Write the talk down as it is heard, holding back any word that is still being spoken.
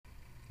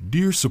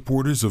Dear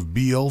supporters of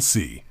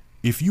BLC,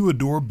 if you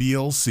adore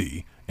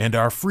BLC and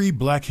our free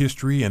Black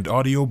History and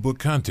audiobook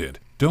content,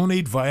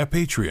 donate via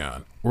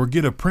Patreon or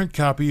get a print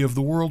copy of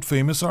the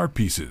world-famous art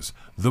pieces,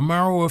 The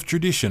Marrow of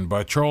Tradition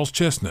by Charles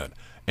Chesnutt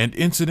and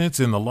Incidents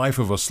in the Life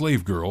of a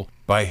Slave Girl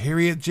by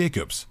Harriet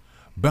Jacobs,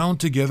 bound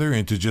together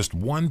into just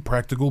one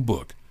practical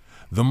book.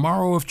 The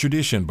Marrow of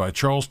Tradition by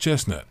Charles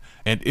Chesnutt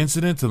and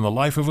Incidents in the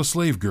Life of a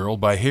Slave Girl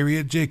by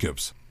Harriet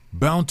Jacobs,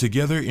 bound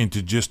together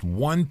into just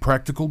one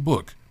practical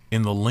book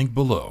in the link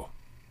below.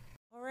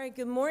 All right,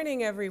 good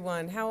morning,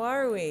 everyone. How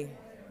are we?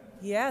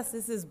 Yes,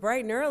 this is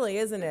bright and early,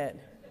 isn't it?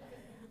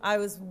 I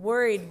was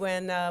worried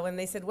when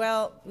they said,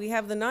 well, we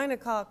have the 9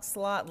 o'clock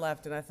slot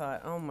left, and I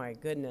thought, oh my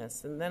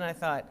goodness. And then I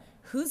thought,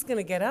 who's going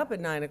to get up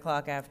at 9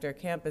 o'clock after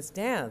campus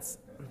dance?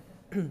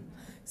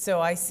 So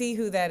I see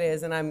who that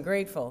is, and I'm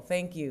grateful.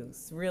 Thank you,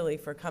 really,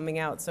 for coming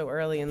out so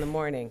early in the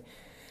morning.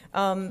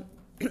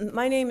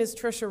 My name is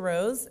Trisha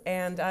Rose,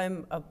 and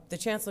I'm the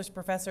Chancellor's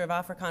Professor of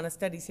Africana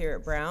Studies here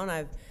at Brown.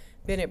 I've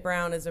been at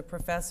Brown as a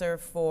professor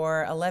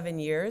for 11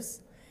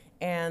 years,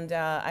 and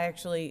I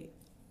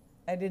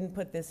didn't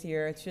put this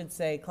here. It should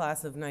say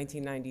class of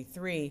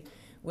 1993,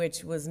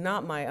 which was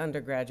not my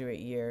undergraduate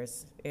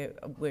years.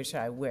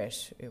 I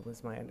wish it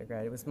was my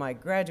undergraduate. It was my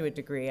graduate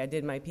degree. I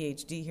did my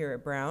PhD here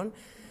at Brown.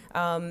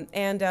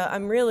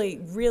 I'm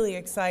really, really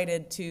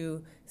excited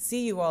to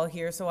see you all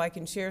here so I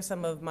can share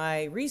some of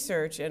my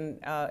research and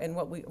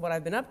what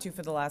I've been up to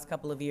for the last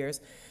couple of years,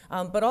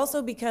 but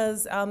also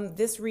because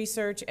this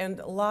research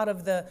and a lot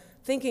of the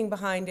thinking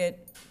behind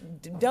it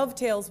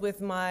dovetails with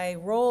my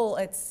role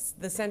at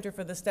the Center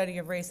for the Study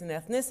of Race and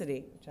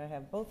Ethnicity, which I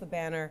have both a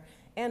banner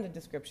and a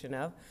description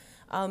of,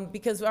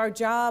 because our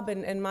job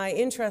and my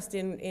interest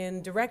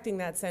in directing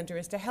that center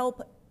is to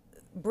help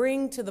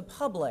bring to the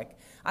public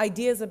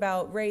ideas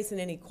about race and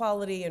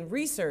inequality and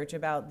research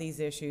about these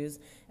issues,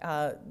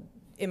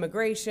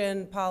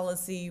 immigration,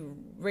 policy,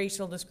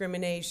 racial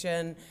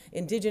discrimination,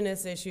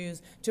 indigenous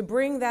issues, to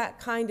bring that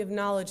kind of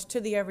knowledge to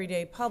the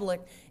everyday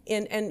public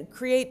and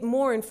create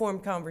more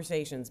informed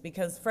conversations,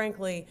 because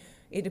frankly,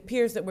 it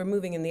appears that we're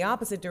moving in the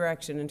opposite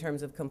direction in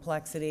terms of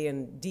complexity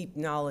and deep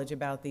knowledge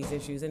about these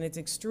issues, and it's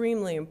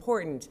extremely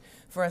important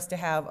for us to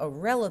have a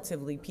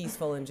relatively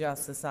peaceful and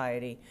just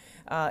society.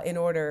 In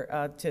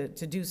order to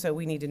do so,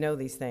 we need to know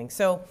these things.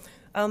 So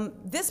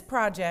this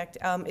project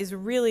is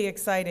really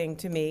exciting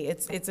to me.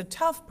 It's a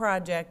tough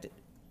project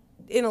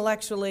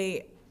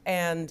intellectually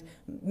and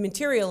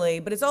materially,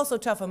 but it's also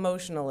tough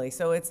emotionally.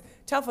 So it's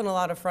tough on a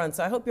lot of fronts.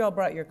 So I hope you all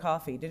brought your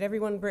coffee. Did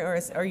everyone bring, or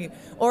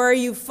are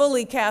you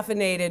fully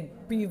caffeinated?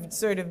 You've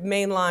sort of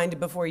mainlined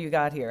before you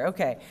got here.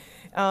 Okay.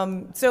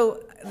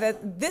 So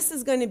this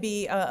is going to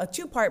be a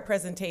two-part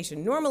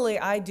presentation. Normally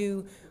I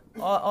do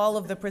all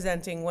of the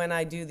presenting when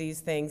I do these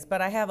things, but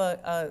I have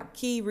a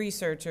key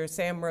researcher,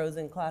 Sam Rose,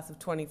 in class of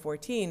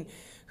 2014,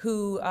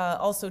 who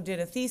also did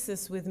a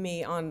thesis with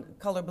me on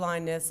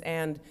colorblindness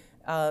and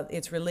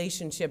its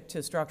relationship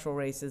to structural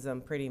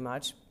racism, pretty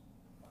much.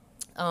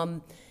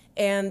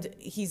 And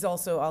he's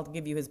also, I'll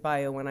give you his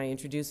bio when I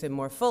introduce him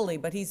more fully,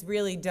 but he's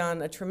really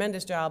done a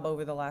tremendous job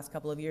over the last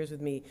couple of years with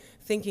me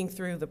thinking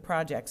through the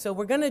project. So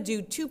we're going to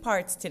do two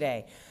parts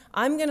today.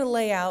 I'm going to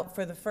lay out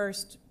for the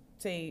first,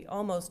 say,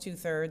 almost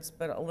 2/3,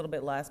 but a little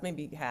bit less,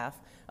 maybe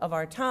half of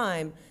our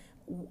time,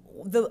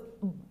 the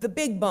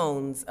big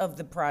bones of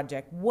the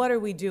project. What are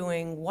we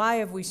doing? Why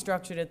have we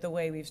structured it the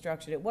way we've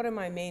structured it? What are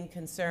my main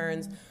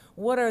concerns?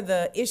 What are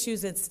the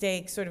issues at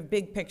stake, sort of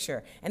big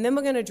picture? And then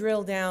we're going to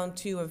drill down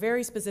to a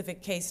very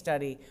specific case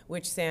study,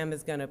 which Sam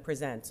is going to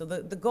present. So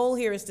the goal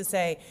here is to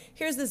say,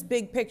 here's this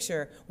big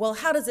picture. Well,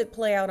 how does it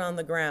play out on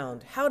the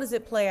ground? How does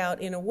it play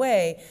out in a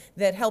way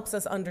that helps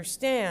us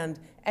understand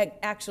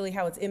actually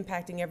how it's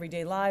impacting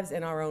everyday lives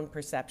and our own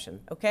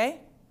perception?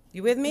 Okay?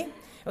 You with me?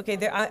 Okay,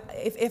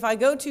 if I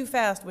go too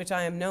fast, which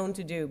I am known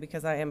to do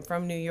because I am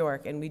from New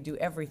York and we do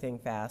everything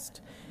fast,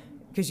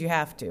 because you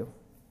have to,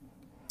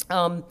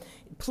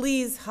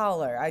 please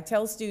holler. I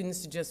tell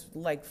students to just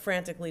like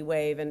frantically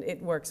wave, and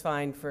it works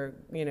fine for,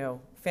 you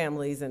know,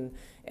 families and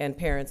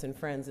parents and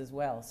friends as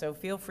well. So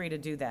feel free to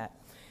do that.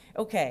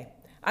 Okay,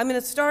 I'm going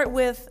to start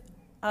with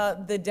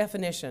the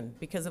definition,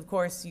 because of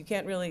course you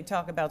can't really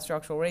talk about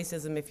structural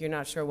racism if you're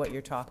not sure what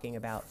you're talking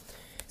about.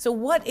 So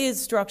what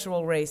is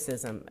structural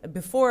racism,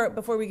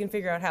 before we can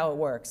figure out how it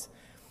works?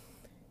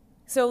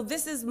 So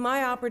this is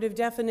my operative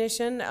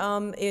definition.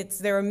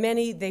 There are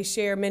many, they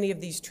share many of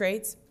these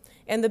traits.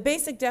 And the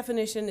basic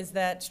definition is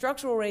that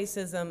structural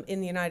racism in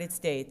the United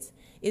States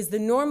is the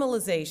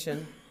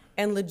normalization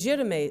and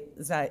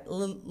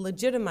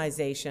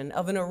legitimization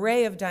of an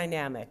array of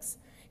dynamics,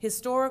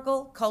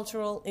 historical,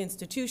 cultural,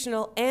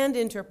 institutional, and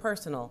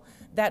interpersonal,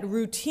 that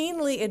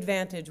routinely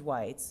advantage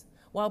whites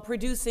while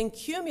producing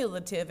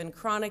cumulative and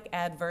chronic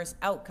adverse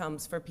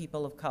outcomes for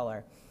people of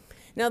color.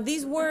 Now,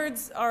 these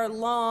words are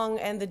long,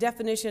 and the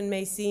definition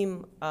may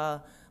seem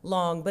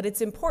long, but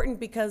it's important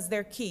because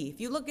they're key. If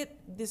you look at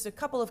this, a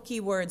couple of key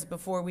words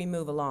before we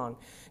move along.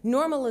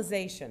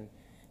 Normalization.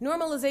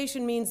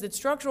 Normalization means that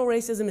structural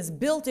racism is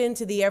built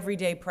into the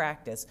everyday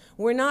practice.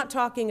 We're not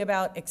talking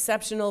about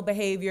exceptional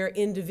behavior,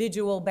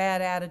 individual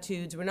bad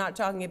attitudes. We're not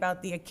talking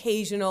about the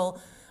occasional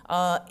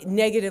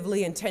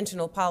negatively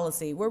intentional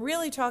policy. We're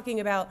really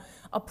talking about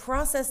a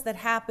process that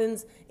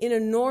happens in a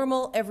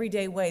normal,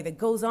 everyday way, that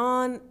goes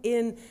on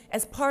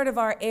as part of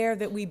our air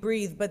that we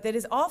breathe, but that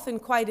is often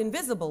quite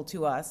invisible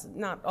to us,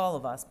 not all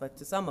of us, but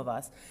to some of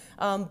us.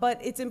 But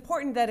it's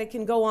important that it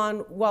can go on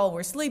while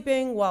we're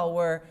sleeping, while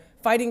we're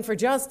fighting for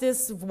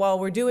justice, while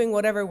we're doing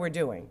whatever we're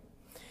doing.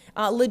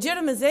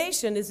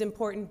 Legitimization is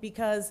important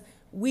because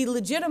we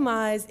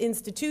legitimize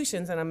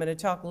institutions, and I'm going to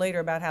talk later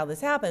about how this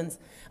happens,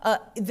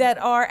 that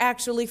are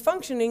actually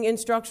functioning in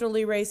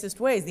structurally racist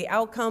ways. The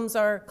outcomes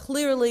are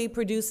clearly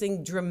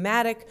producing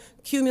dramatic,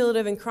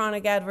 cumulative, and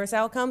chronic adverse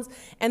outcomes,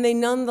 and they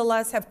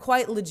nonetheless have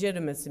quite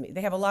legitimacy.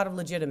 They have a lot of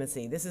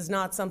legitimacy. This is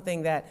not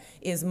something that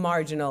is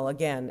marginal,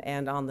 again,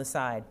 and on the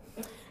side.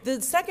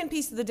 The second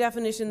piece of the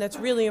definition that's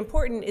really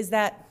important is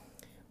that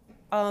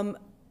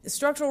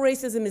structural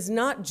racism is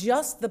not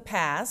just the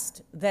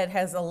past that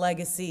has a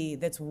legacy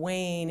that's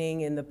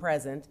waning in the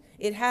present.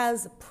 It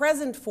has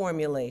present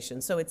formulation.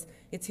 So it's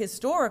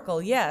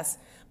historical, yes,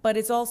 but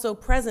it's also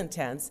present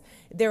tense.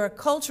 There are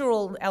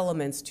cultural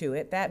elements to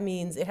it. That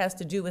means it has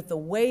to do with the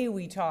way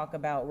we talk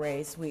about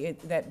race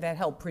that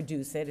help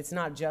produce it. It's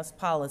not just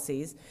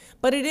policies,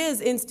 but it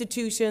is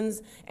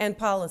institutions and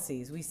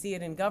policies. We see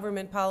it in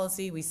government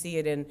policy. We see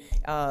it in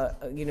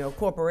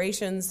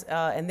corporations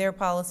and their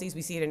policies.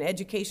 We see it in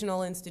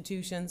educational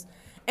institutions.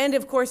 And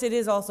of course, it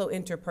is also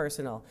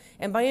interpersonal.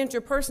 And by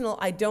interpersonal,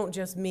 I don't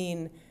just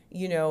mean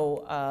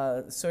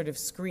sort of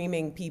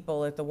screaming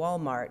people at the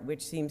Walmart,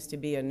 which seems to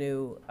be a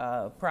new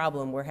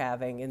problem we're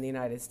having in the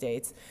United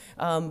States.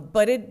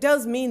 But it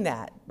does mean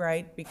that,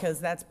 right? Because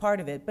that's part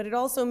of it. But it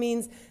also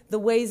means the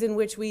ways in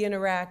which we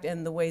interact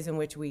and the ways in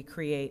which we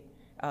create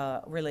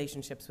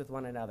relationships with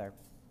one another.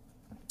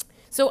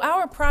 So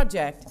our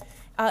project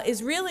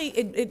is really,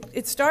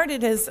 it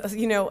started as,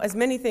 as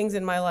many things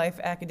in my life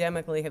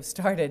academically have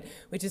started,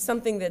 which is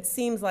something that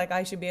seems like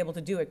I should be able to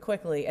do it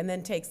quickly and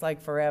then takes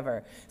like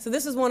forever. So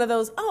this is one of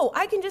those,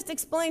 I can just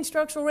explain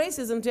structural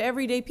racism to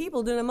everyday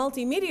people doing a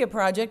multimedia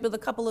project with a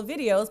couple of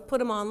videos, put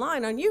them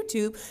online on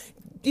YouTube,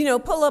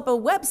 pull up a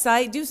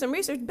website, do some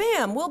research,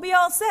 bam, we'll be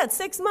all set,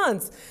 6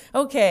 months.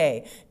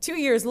 Okay, 2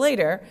 years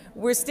later,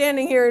 we're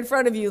standing here in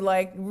front of you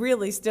like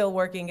really still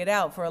working it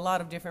out for a lot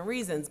of different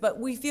reasons. But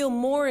we feel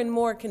more and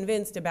more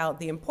convinced about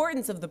the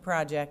importance of the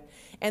project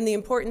and the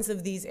importance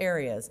of these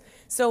areas.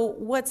 So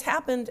what's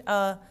happened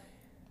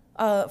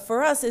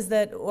for us is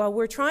that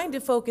we're trying to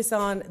focus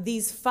on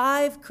these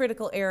 5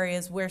 critical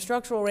areas where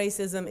structural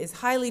racism is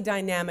highly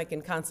dynamic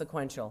and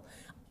consequential.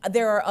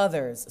 There are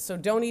others, so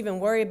don't even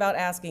worry about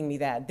asking me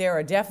that. There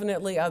are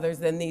definitely others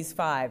than these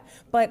 5.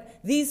 But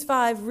these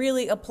 5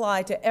 really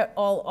apply to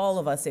all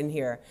of us in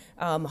here.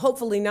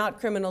 Hopefully not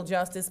criminal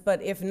justice,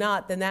 but if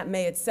not, then that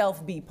may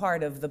itself be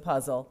part of the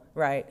puzzle,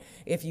 right?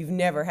 If you've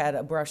never had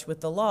a brush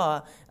with the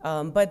law.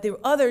 But the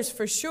others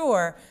for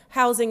sure,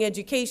 housing,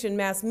 education,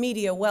 mass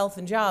media, wealth,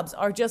 and jobs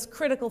are just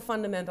critical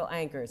fundamental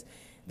anchors.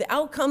 The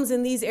outcomes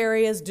in these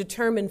areas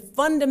determine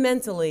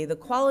fundamentally the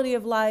quality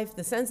of life,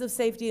 the sense of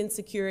safety and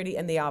security,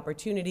 and the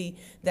opportunity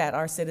that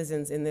our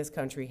citizens in this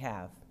country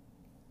have.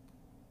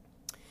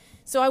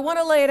 So I want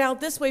to lay it out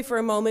this way for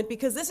a moment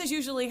because this is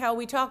usually how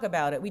we talk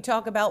about it. We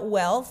talk about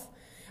wealth,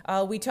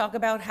 we talk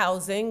about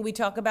housing, we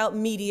talk about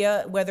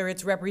media, whether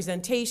it's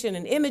representation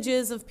and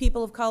images of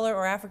people of color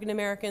or African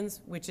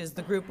Americans, which is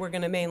the group we're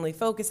going to mainly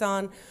focus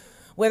on.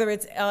 Whether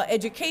it's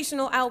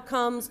educational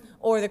outcomes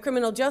or the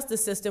criminal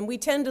justice system, we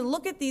tend to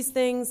look at these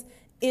things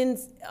in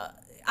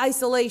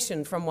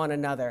isolation from one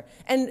another.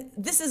 And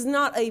this is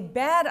not a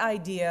bad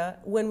idea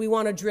when we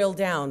want to drill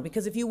down,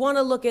 because if you want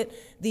to look at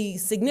the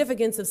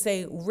significance of,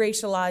 say,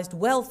 racialized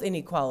wealth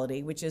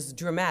inequality, which is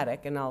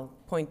dramatic, and I'll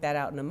point that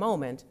out in a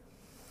moment,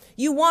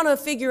 you want to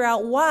figure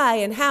out why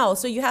and how,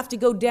 so you have to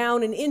go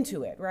down and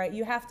into it, right?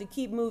 You have to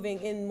keep moving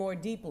in more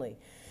deeply.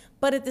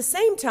 But at the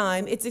same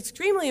time, it's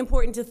extremely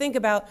important to think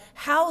about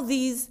how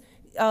these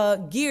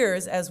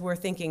gears, as we're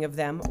thinking of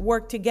them,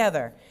 work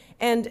together.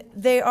 And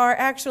they are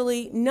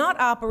actually not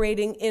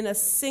operating in a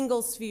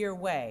single sphere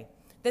way,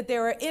 that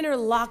there are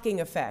interlocking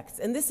effects.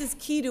 And this is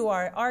key to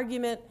our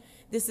argument,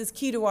 this is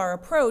key to our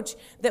approach,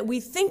 that we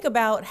think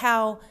about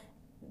how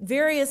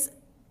various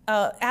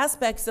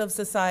aspects of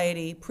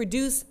society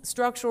produce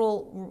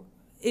structural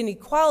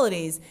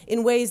inequalities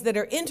in ways that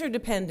are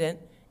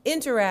interdependent,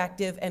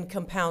 interactive, and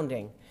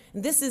compounding.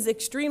 This is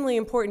extremely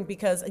important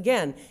because,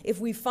 again, if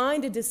we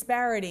find a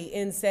disparity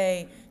in,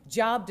 say,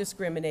 job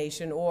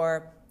discrimination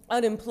or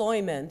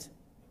unemployment,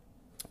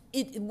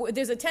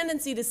 there's a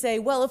tendency to say,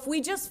 well, if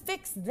we just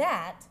fix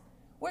that,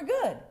 we're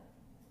good,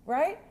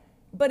 right?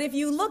 But if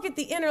you look at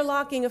the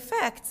interlocking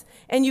effects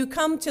and you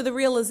come to the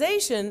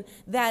realization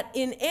that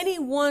in any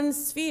one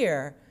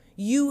sphere,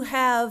 you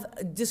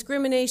have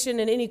discrimination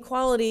and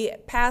inequality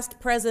past,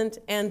 present,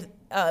 and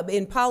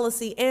in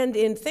policy and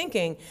in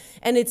thinking,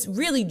 and it's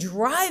really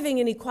driving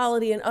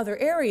inequality in other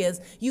areas,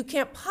 you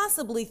can't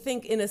possibly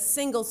think in a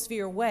single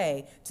sphere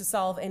way to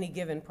solve any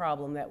given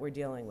problem that we're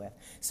dealing with.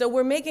 So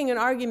we're making an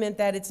argument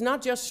that it's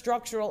not just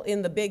structural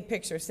in the big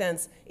picture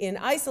sense in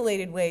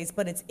isolated ways,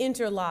 but it's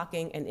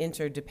interlocking and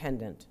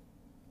interdependent.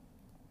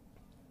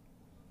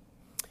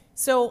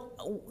 So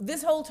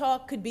this whole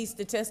talk could be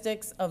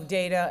statistics of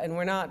data, and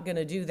we're not going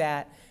to do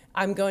that.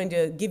 I'm going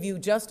to give you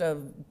just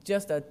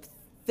a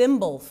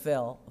thimble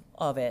fill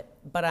of it,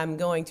 but I'm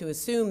going to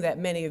assume that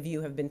many of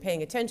you have been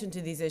paying attention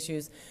to these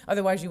issues.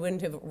 Otherwise, you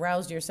wouldn't have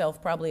roused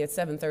yourself probably at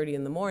 7:30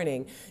 in the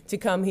morning to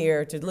come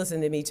here to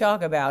listen to me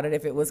talk about it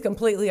if it was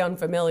completely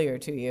unfamiliar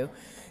to you.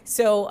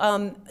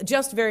 So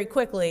just very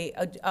quickly,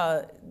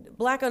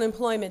 black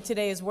unemployment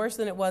today is worse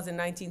than it was in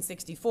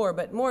 1964,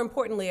 but more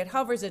importantly, it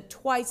hovers at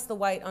twice the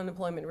white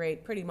unemployment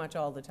rate pretty much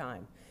all the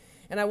time.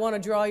 And I want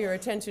to draw your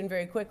attention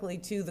very quickly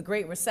to the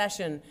Great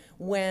Recession,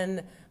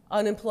 when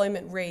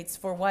unemployment rates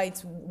for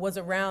whites was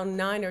around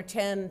 9 or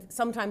 10,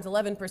 sometimes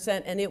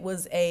 11%, and it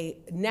was a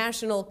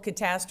national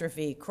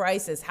catastrophe,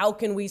 crisis. How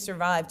can we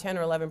survive 10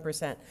 or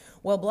 11%?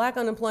 Well, black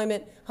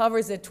unemployment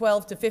hovers at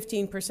 12 to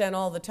 15%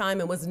 all the time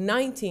and was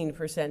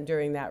 19%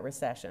 during that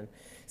recession.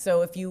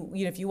 So if you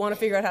want to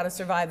figure out how to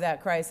survive that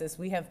crisis,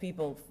 we have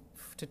people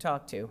to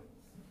talk to.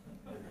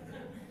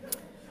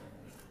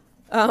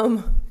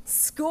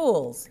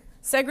 Schools.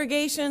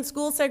 Segregation,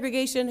 school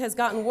segregation has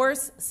gotten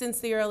worse since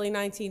the early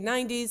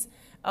 1990s,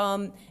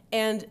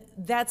 and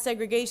that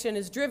segregation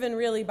is driven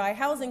really by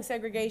housing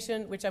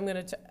segregation, which I'm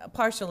going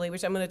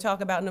to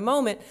talk about in a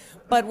moment.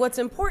 But what's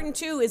important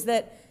too is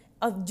that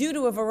due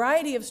to a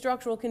variety of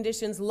structural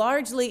conditions,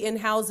 largely in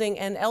housing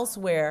and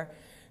elsewhere,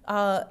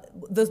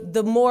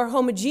 the more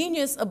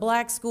homogeneous a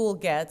black school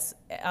gets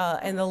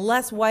and the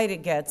less white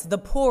it gets, the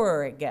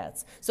poorer it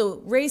gets.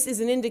 So race is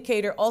an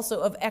indicator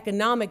also of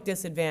economic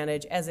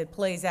disadvantage as it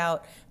plays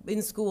out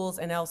in schools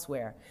and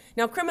elsewhere.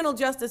 Now, criminal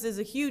justice is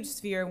a huge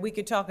sphere, and we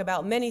could talk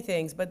about many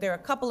things, but there are a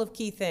couple of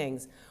key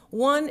things.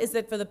 One is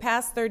that for the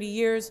past 30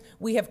 years,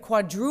 we have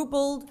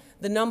quadrupled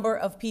the number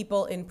of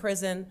people in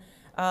prison,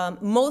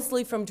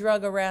 mostly from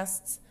drug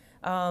arrests.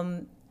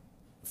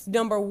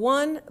 Number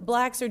one,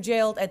 blacks are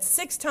jailed at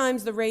 6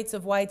 times the rates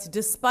of whites,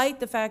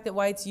 despite the fact that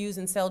whites use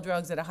and sell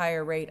drugs at a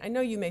higher rate. I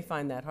know you may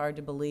find that hard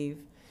to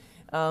believe.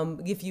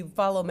 If you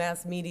follow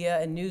mass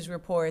media and news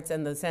reports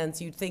and the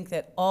sense, you'd think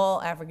that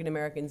all African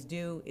Americans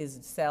do is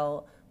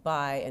sell,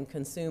 buy, and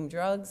consume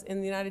drugs in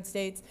the United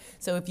States.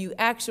 So if you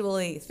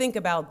actually think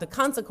about the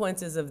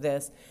consequences of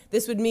this,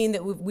 this would mean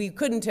that we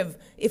couldn't have,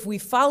 if we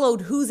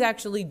followed who's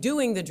actually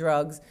doing the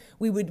drugs,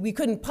 we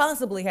couldn't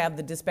possibly have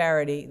the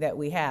disparity that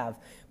we have.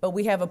 But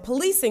we have a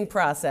policing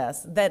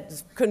process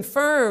that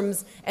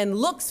confirms and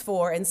looks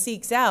for and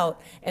seeks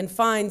out and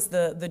finds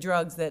the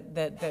drugs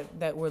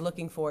that we're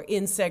looking for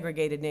in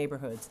segregated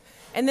neighborhoods.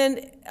 And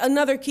then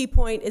another key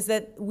point is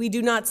that we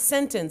do not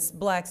sentence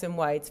blacks and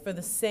whites for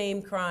the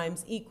same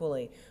crimes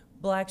equally.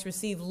 Blacks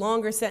receive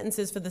longer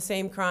sentences for the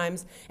same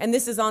crimes, and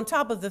this is on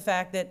top of the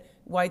fact that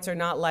whites are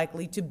not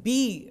likely to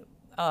be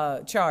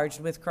charged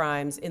with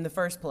crimes in the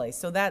first place.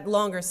 So that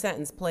longer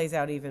sentence plays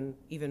out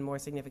even more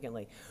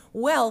significantly.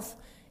 Wealth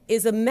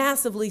is a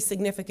massively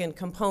significant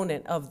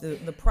component of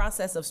the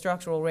process of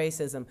structural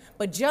racism.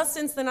 But just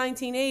since the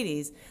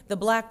 1980s, the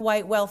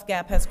black-white wealth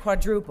gap has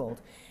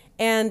quadrupled.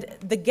 And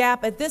the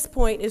gap at this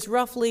point is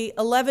roughly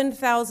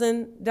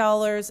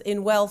 $11,000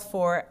 in wealth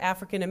for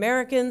African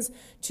Americans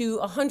to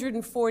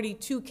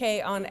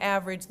 $142K on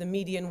average, the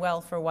median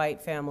wealth for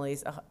white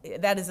families.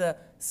 That is a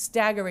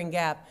staggering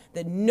gap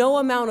that no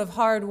amount of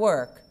hard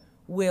work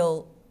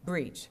will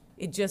breach.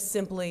 It just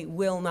simply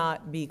will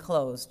not be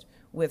closed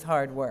with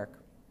hard work.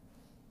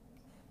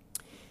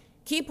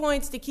 Key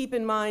points to keep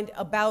in mind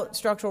about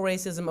structural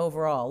racism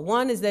overall.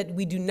 One is that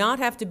we do not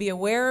have to be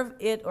aware of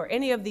it or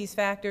any of these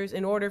factors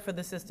in order for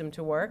the system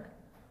to work.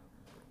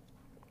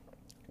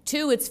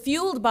 Two, it's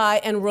fueled by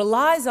and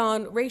relies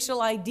on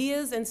racial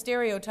ideas and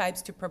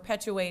stereotypes to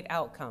perpetuate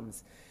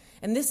outcomes.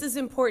 And this is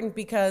important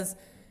because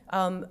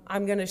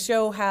I'm going to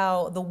show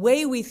how the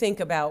way we think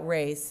about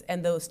race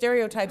and the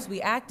stereotypes we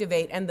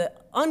activate and the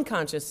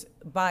unconscious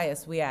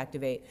bias we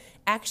activate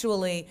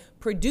actually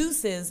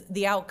produces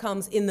the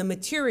outcomes in the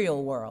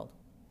material world.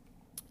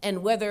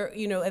 And whether,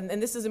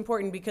 and this is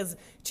important because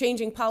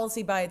changing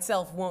policy by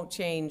itself won't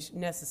change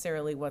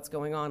necessarily what's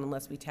going on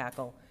unless we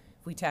tackle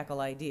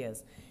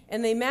ideas.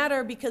 And they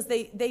matter because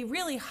they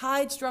really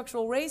hide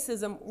structural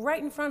racism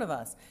right in front of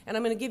us. And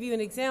I'm going to give you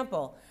an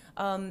example.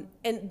 And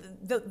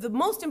the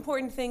most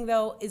important thing,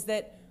 though, is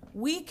that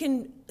we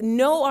can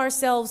know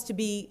ourselves to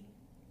be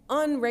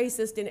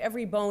unracist in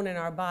every bone in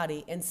our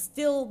body and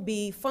still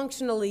be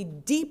functionally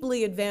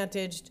deeply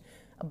advantaged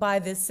by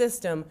this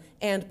system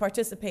and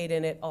participate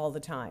in it all the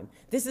time.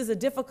 This is a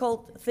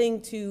difficult thing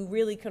to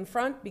really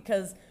confront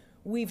because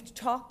We've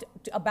talked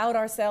about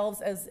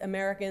ourselves as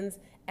Americans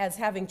as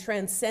having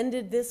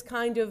transcended this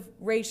kind of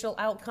racial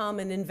outcome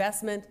and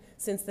investment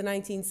since the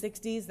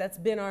 1960s. That's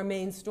been our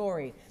main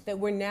story, that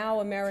we're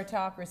now a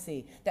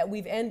meritocracy, that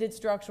we've ended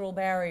structural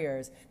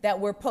barriers, that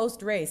we're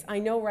post-race. I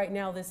know right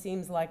now this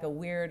seems like a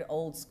weird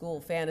old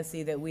school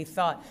fantasy that we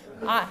thought.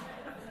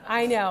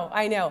 I know.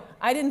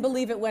 I didn't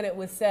believe it when it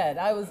was said.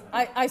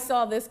 I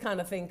saw this kind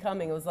of thing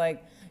coming. It was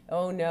like,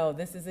 oh no,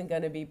 this isn't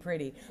going to be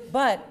pretty.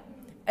 But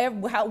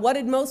what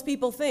did most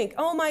people think?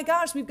 Oh my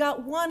gosh, we've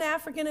got one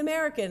African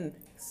American,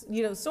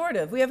 sort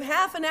of. We have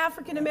half an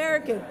African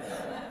American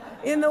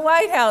in the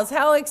White House.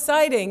 How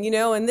exciting,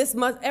 and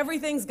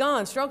everything's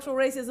gone. Structural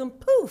racism,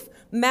 poof,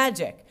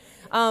 magic.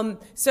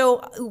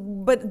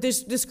 But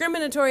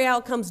discriminatory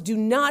outcomes do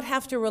not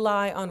have to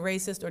rely on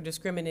racist or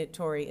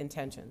discriminatory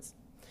intentions.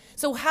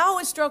 So how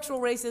is structural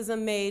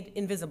racism made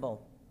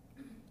invisible?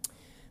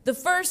 The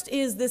first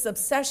is this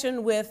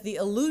obsession with the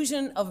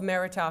illusion of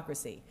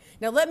meritocracy.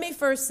 Now, let me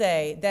first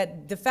say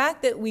that the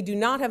fact that we do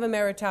not have a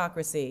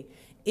meritocracy,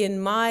 in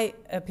my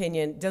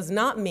opinion, does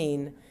not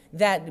mean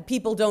that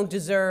people don't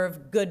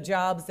deserve good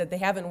jobs, that they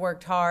haven't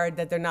worked hard,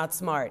 that they're not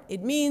smart.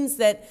 It means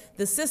that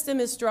the system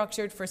is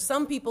structured for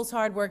some people's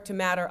hard work to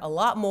matter a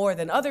lot more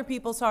than other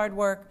people's hard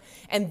work,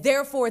 and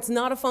therefore it's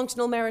not a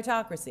functional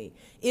meritocracy.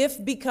 If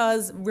a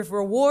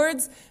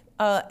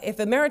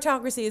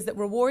meritocracy is that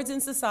rewards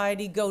in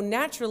society go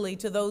naturally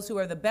to those who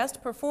are the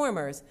best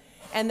performers,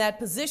 and that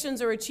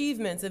positions or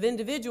achievements of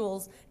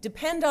individuals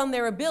depend on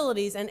their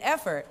abilities and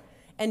effort,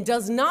 and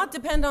does not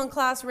depend on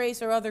class, race,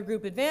 or other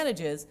group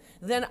advantages,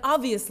 then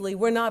obviously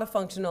we're not a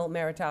functional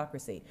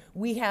meritocracy.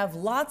 We have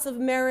lots of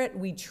merit,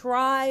 we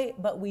try,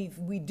 but we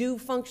do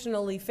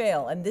functionally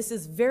fail, and this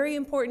is very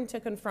important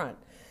to confront,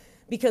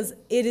 because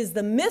it is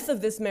the myth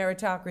of this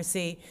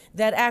meritocracy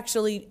that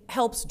actually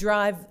helps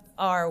drive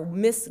our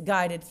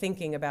misguided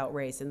thinking about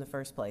race in the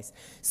first place.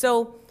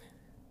 So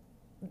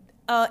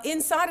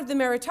inside of the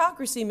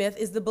meritocracy myth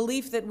is the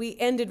belief that we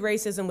ended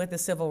racism with the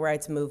civil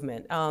rights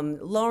movement.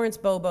 Lawrence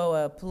Bobo,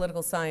 a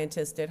political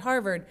scientist at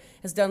Harvard,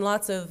 has done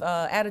lots of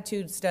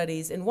attitude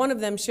studies, and one of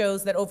them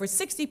shows that over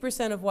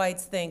 60% of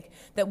whites think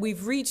that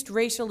we've reached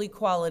racial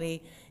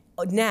equality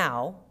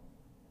now.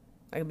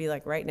 I could be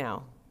like, right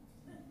now.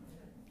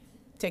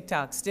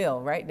 TikTok still,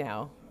 right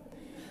now.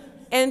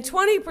 And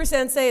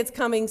 20% say it's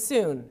coming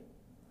soon.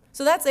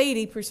 So that's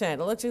 80%.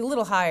 Well, it's a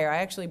little higher. I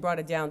actually brought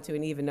it down to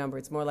an even number.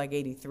 It's more like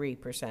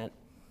 83%.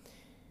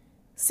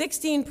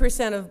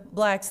 16% of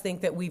blacks think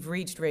that we've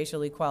reached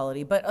racial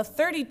equality, but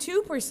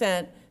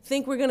 32%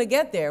 think we're going to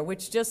get there,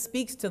 which just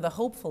speaks to the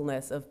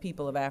hopefulness of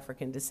people of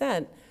African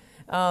descent,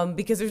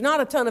 because there's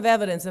not a ton of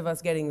evidence of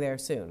us getting there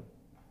soon.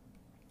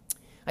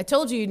 I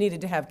told you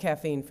needed to have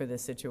caffeine for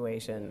this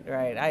situation,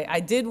 right? I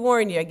did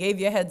warn you. I gave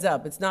you a heads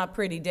up. It's not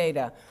pretty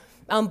data.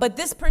 But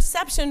this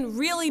perception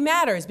really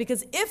matters,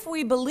 because if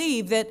we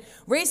believe that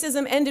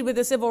racism ended with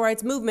the civil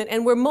rights movement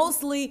and we're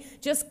mostly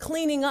just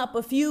cleaning up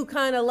a few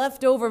kind of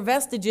leftover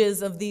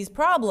vestiges of these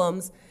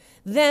problems,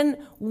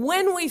 then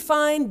when we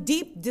find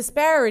deep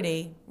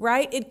disparity,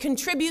 right, it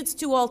contributes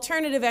to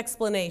alternative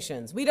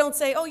explanations. We don't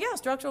say, oh yeah,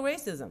 structural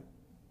racism,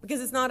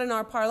 because it's not in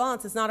our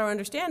parlance, it's not our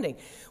understanding.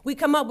 We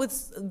come up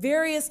with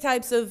various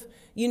types of,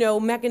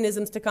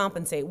 mechanisms to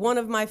compensate. One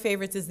of my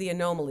favorites is the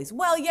anomalies.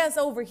 Well, yes,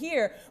 over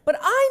here, but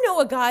I know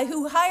a guy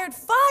who hired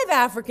 5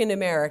 African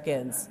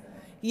Americans.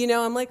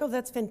 I'm like, oh,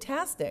 that's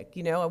fantastic.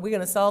 Are we going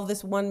to solve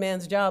this one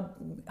man's job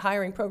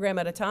hiring program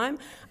at a time?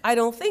 I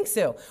don't think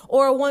so.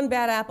 Or a one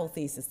bad apple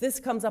thesis. This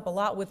comes up a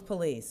lot with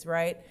police,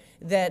 right?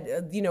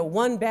 That,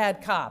 one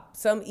bad cop,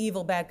 some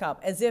evil bad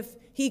cop, as if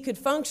he could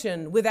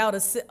function without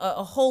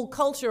a whole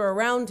culture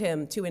around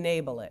him to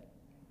enable it.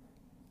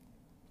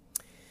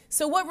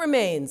 So what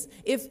remains?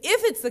 If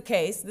it's the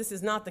case, this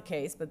is not the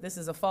case, but this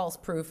is a false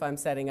proof I'm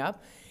setting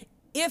up.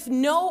 If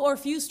no or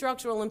few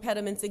structural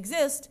impediments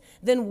exist,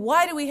 then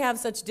why do we have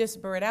such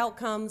disparate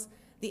outcomes?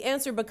 The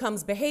answer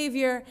becomes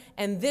behavior,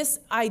 and this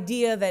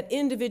idea that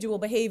individual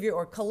behavior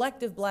or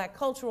collective black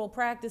cultural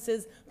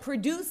practices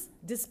produce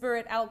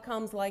disparate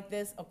outcomes like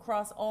this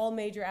across all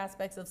major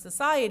aspects of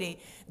society,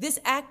 this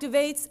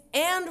activates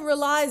and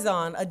relies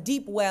on a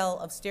deep well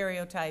of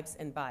stereotypes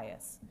and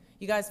bias.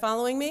 You guys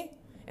following me?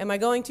 Am I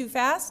going too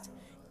fast?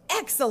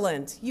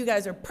 Excellent. You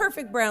guys are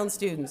perfect Brown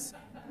students.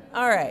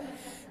 All right.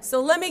 So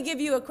let me give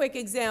you a quick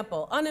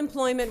example.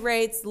 Unemployment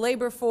rates,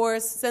 labor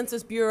force,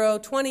 Census Bureau,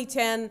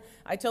 2010.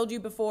 I told you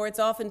before, it's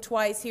often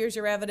twice. Here's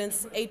your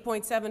evidence.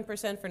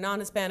 8.7% for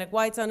non-Hispanic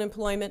whites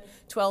unemployment,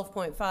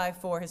 12.5%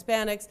 for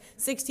Hispanics,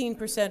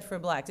 16% for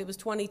blacks. It was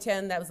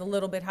 2010. That was a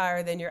little bit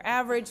higher than your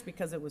average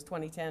because it was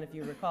 2010. If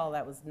you recall,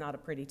 that was not a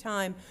pretty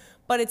time.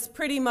 But it's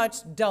pretty much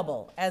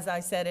double. As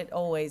I said, it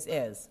always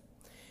is.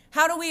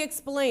 How do we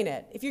explain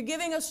it? If you're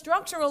giving a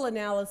structural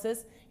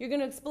analysis, you're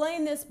going to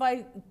explain this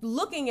by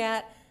looking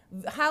at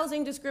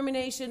housing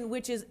discrimination,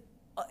 which is,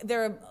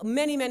 there are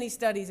many, many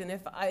studies, and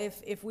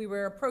if we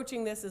were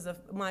approaching this as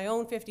my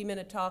own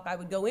 50-minute talk, I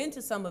would go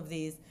into some of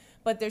these,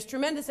 but there's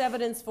tremendous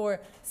evidence for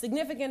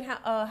significant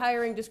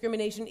hiring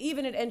discrimination,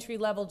 even at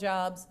entry-level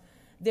jobs.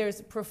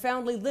 There's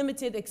profoundly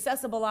limited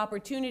accessible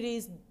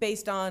opportunities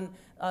based on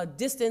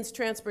distance,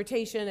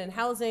 transportation, and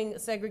housing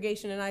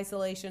segregation and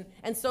isolation,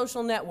 and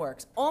social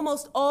networks.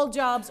 Almost all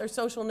jobs are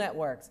social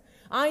networks.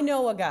 I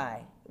know a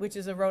guy, which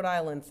is a Rhode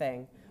Island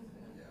thing,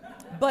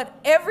 but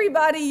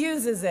everybody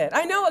uses it.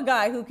 I know a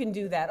guy who can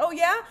do that. Oh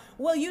yeah?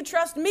 Well, you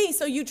trust me,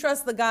 so you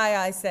trust the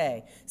guy I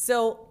say.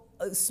 So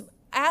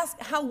ask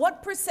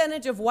what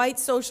percentage of white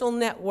social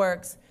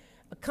networks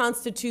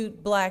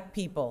constitute black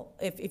people?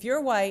 If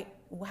you're white,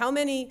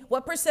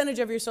 what percentage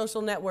of your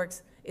social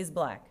networks is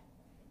black?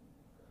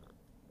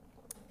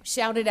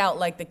 Shout it out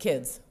like the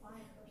kids.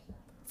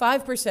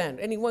 5%.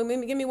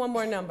 Anyone, give me one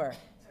more number.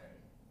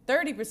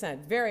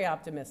 30%. Very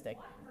optimistic.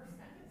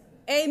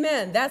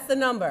 Amen. That's the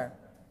number.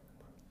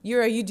 Do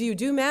you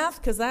do math?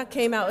 Because that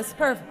came out as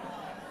perfect.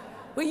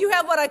 Well, you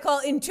have what I call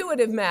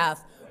intuitive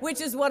math, which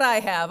is what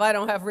I have. I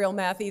don't have real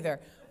math either.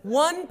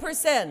 1%.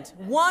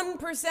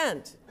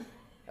 1%.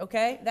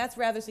 Okay? That's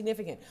rather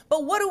significant.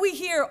 But what do we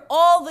hear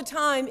all the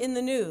time in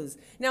the news?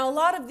 Now, a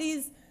lot of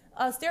these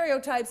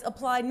stereotypes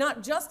apply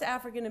not just to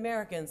African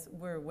Americans.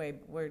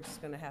 We're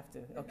just going to have to.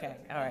 Okay.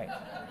 All right.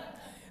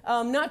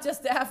 Not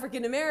just to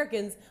African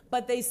Americans,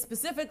 but they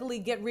specifically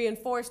get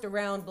reinforced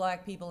around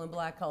black people and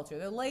black culture.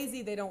 They're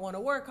lazy, they don't want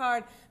to work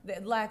hard,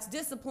 that lacks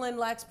discipline,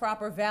 lacks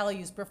proper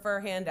values, prefer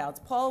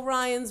handouts. Paul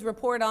Ryan's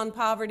report on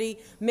poverty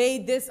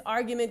made this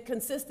argument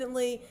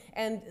consistently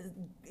and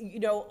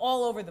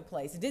all over the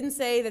place. It didn't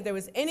say that there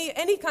was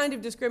any kind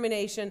of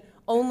discrimination,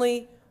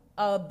 only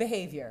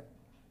behavior.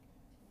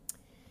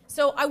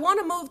 So I want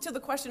to move to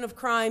the question of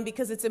crime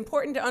because it's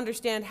important to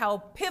understand how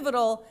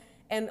pivotal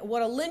and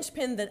what a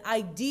linchpin the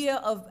idea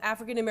of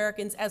African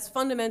Americans as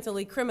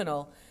fundamentally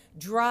criminal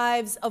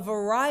drives a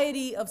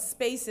variety of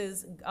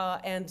spaces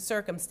and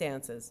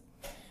circumstances.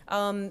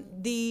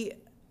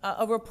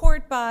 A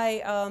report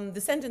by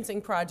the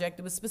Sentencing Project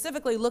was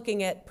specifically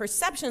looking at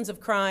perceptions of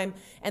crime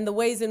and the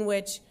ways in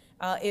which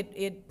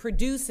it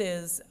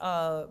produces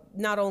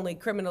not only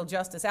criminal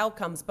justice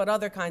outcomes, but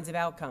other kinds of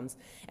outcomes.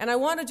 And I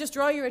want to just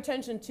draw your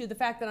attention to the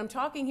fact that I'm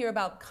talking here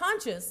about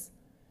conscious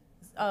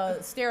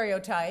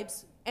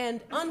stereotypes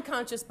and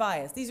unconscious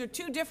bias. These are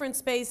two different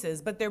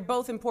spaces, but they're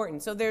both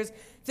important. So there's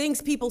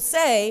things people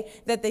say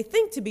that they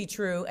think to be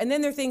true, and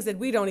then there are things that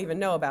we don't even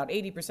know about.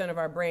 80% of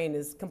our brain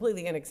is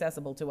completely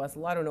inaccessible to us.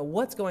 I don't know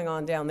what's going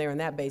on down there in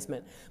that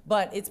basement,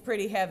 but it's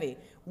pretty heavy.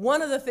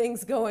 One of the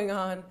things going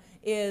on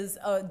is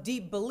a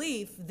deep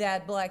belief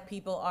that black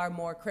people are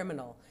more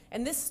criminal.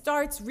 And this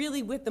starts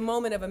really with the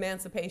moment of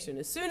emancipation.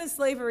 As soon as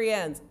slavery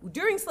ends,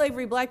 during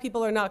slavery, black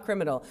people are not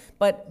criminal,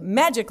 but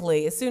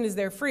magically, as soon as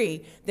they're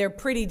free, they're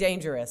pretty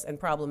dangerous and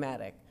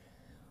problematic.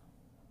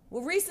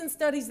 Well, recent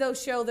studies, though,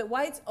 show that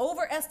whites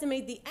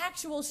overestimate the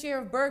actual share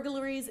of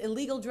burglaries,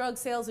 illegal drug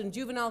sales, and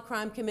juvenile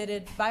crime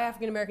committed by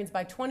African Americans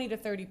by 20 to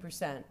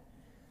 30%.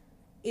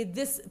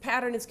 This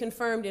pattern is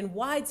confirmed in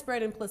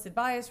widespread implicit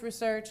bias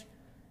research.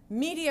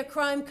 Media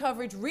crime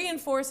coverage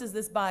reinforces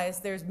this bias.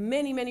 There's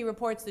many, many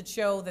reports that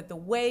show that the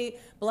way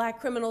black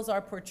criminals are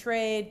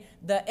portrayed,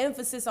 the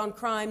emphasis on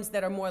crimes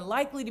that are more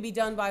likely to be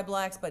done by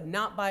blacks but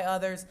not by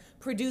others,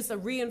 produce a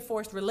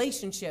reinforced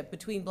relationship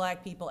between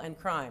black people and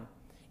crime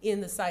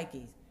in the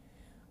psyche.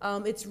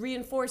 It's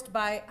reinforced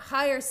by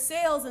higher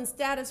sales and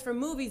status for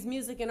movies,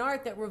 music, and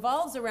art that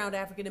revolves around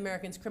African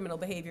Americans' criminal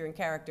behavior and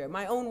character.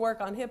 My own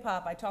work on hip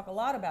hop, I talk a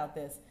lot about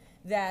this,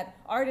 that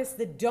artists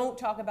that don't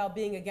talk about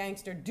being a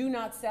gangster do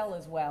not sell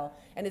as well.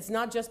 And it's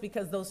not just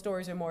because those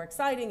stories are more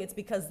exciting, it's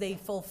because they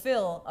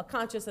fulfill a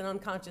conscious and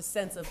unconscious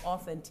sense of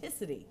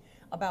authenticity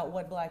about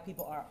what black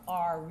people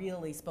are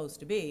really supposed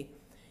to be.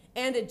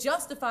 And it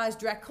justifies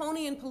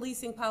draconian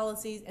policing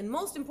policies, and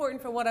most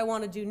important for what I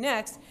want to do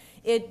next,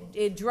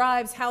 it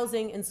drives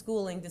housing and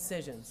schooling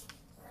decisions.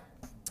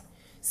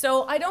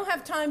 So I don't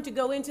have time to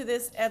go into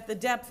this at the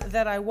depth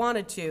that I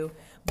wanted to,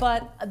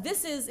 but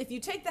this is, if you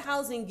take the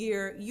housing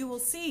gear, you will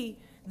see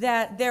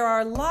that there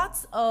are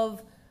lots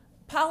of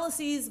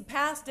policies,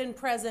 past and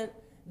present,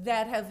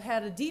 that have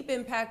had a deep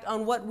impact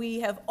on what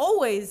we have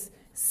always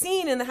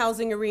seen in the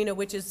housing arena,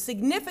 which is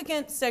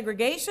significant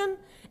segregation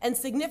and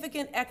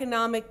significant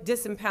economic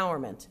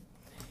disempowerment.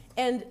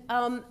 And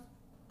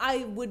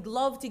I would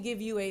love to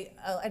give you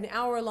an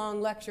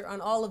hour-long lecture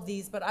on all of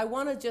these, but I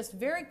want to just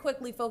very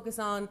quickly focus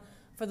on,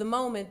 for the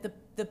moment,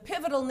 the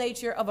pivotal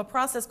nature of a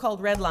process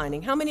called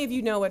redlining. How many of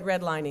you know what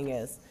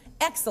redlining is?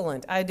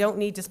 Excellent. I don't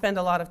need to spend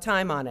a lot of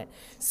time on it.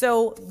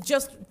 So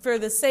just for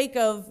the sake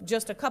of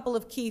just a couple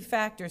of key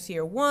factors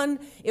here. One,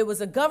 it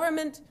was a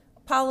government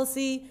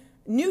policy,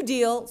 New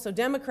Deal, so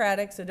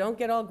Democratic, so don't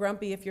get all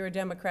grumpy if you're a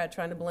Democrat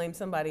trying to blame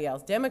somebody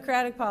else.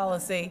 Democratic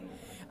policy,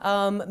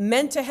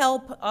 meant to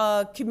help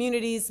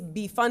communities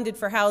be funded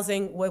for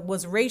housing,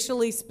 was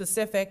racially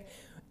specific,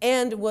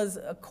 and was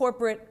a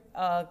corporate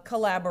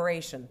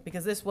collaboration,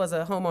 because this was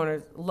a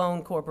homeowners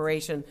loan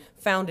corporation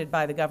founded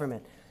by the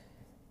government.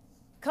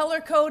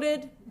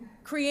 Color-coded,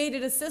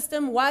 created a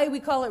system. Why we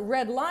call it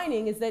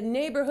redlining is that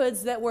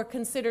neighborhoods that were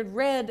considered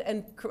red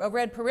and a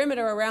red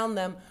perimeter around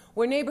them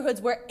were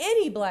neighborhoods where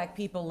any black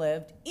people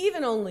lived,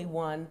 even only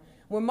one,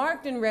 were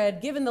marked in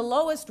red, given the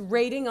lowest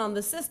rating on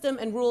the system,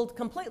 and ruled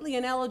completely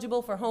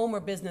ineligible for home or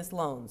business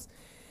loans.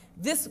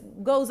 This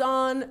goes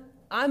on.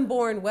 I'm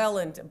born well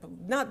into,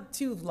 not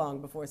too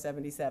long before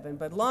 77,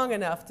 but long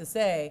enough to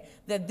say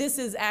that this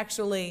is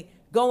actually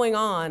going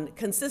on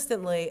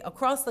consistently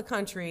across the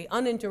country,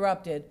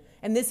 uninterrupted,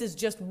 and this is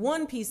just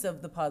one piece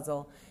of the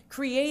puzzle,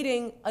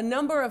 creating a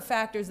number of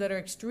factors that are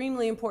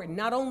extremely important.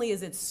 Not only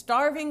is it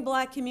starving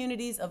black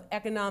communities of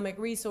economic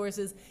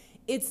resources,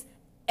 it's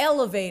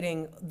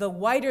elevating the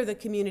whiter the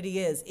community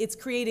is. It's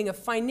creating a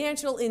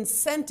financial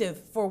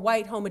incentive for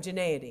white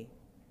homogeneity.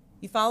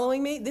 You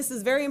following me? This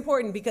is very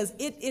important because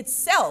it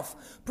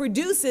itself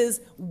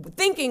produces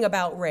thinking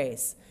about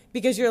race.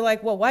 Because you're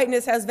like, well,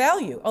 whiteness has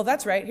value. Oh,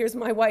 that's right, here's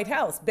my white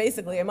house,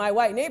 basically, in my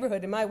white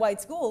neighborhood, in my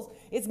white schools.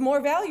 It's more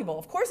valuable.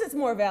 Of course it's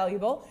more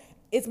valuable.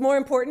 It's more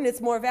important,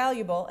 it's more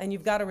valuable, and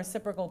you've got a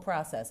reciprocal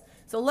process.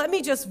 So let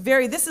me just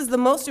this is the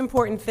most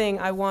important thing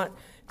I want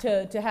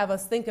to have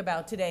us think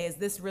about today, is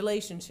this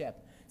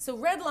relationship. So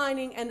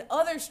redlining and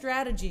other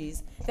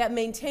strategies that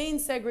maintain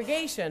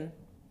segregation,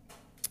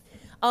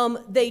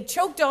 they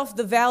choked off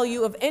the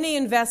value of any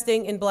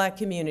investing in black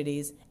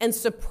communities and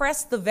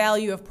suppressed the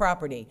value of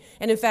property.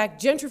 And in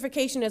fact,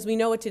 gentrification as we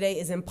know it today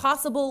is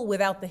impossible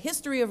without the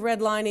history of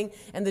redlining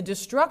and the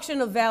destruction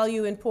of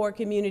value in poor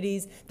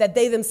communities that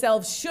they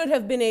themselves should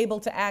have been able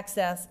to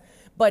access,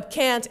 but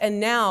can't, and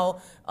now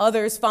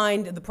others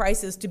find the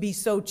prices to be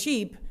so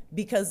cheap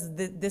because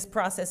this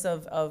process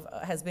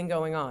has been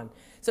going on.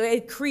 So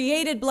it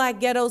created black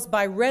ghettos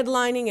by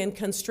redlining and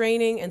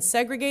constraining and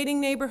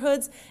segregating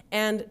neighborhoods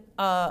and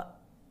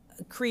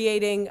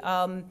creating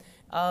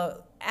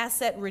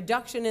asset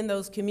reduction in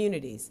those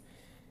communities.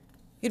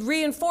 It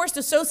reinforced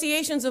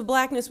associations of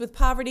blackness with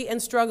poverty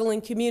and struggling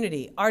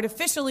community,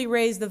 artificially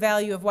raised the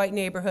value of white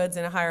neighborhoods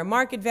and a higher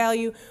market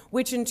value,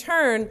 which in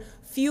turn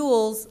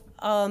fuels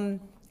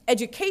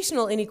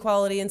educational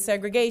inequality and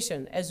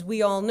segregation. As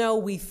we all know,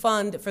 we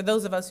fund, for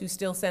those of us who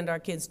still send our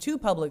kids to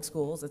public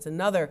schools, it's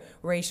another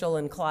racial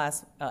and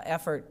class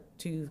effort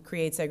to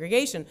create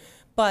segregation,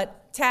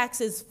 but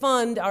taxes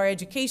fund our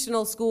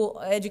educational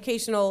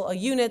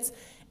units,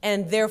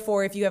 and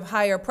therefore if you have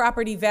higher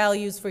property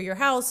values for your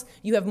house,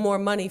 you have more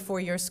money for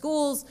your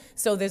schools,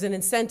 so there's an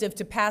incentive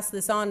to pass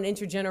this on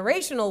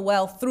intergenerational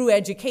wealth through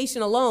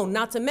education alone,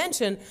 not to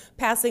mention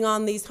passing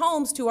on these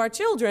homes to our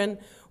children,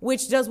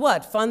 which does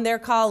what? Fund their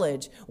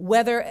college,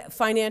 weather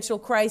financial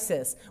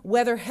crisis,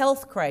 weather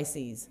health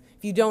crises.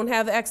 If you don't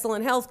have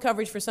excellent health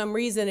coverage for some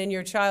reason and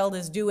your child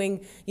is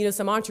doing,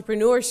 some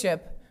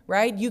entrepreneurship,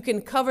 right? You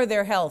can cover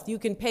their health. You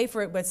can pay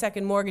for it with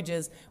second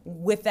mortgages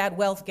with that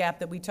wealth gap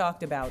that we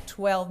talked about.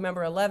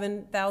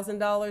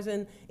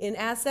 $11,000 in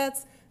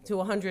assets to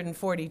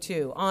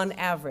 142 on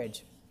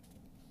average.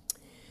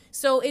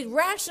 So it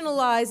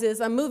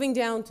rationalizes, I'm moving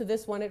down to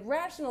this one, it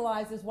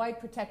rationalizes white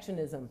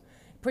protectionism,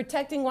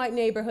 protecting white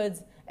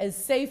neighborhoods as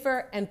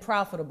safer and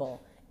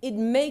profitable. It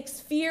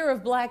makes fear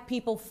of black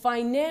people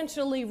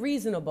financially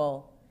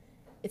reasonable.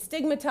 It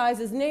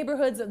stigmatizes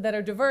neighborhoods that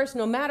are diverse,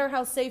 no matter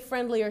how safe,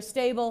 friendly, or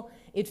stable.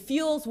 It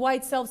fuels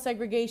white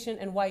self-segregation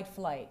and white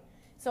flight.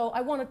 So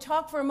I want to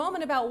talk for a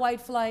moment about white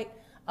flight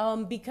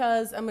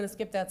because, I'm going to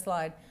skip that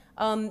slide,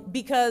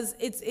 because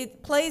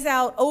it plays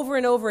out over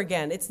and over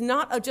again. It's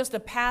not just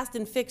a past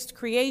and fixed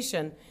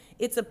creation.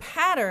 It's a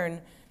pattern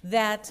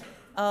that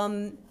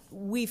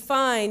we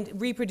find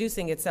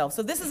reproducing itself.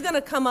 So this is going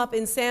to come up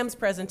in Sam's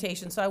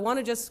presentation, so I want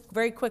to just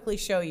very quickly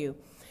show you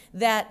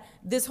that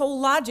this whole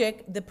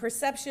logic, the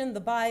perception,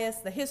 the bias,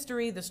 the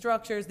history, the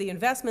structures, the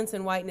investments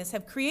in whiteness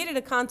have created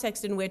a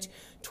context in which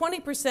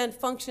 20%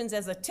 functions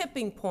as a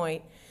tipping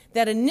point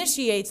that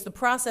initiates the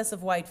process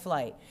of white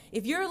flight.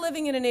 If you're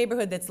living in a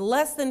neighborhood that's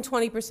less than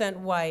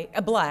 20%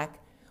 black,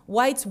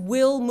 whites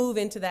will move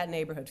into that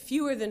neighborhood,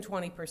 fewer than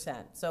 20%.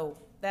 So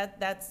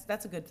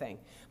that's a good thing.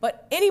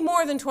 But any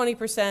more than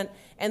 20%,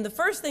 and the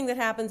first thing that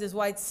happens is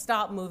whites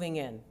stop moving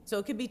in. So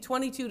it could be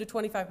 22 to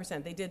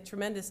 25%. They did a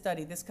tremendous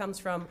study. This comes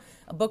from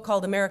a book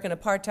called American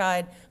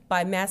Apartheid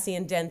by Massey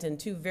and Denton,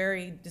 two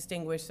very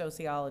distinguished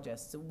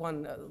sociologists,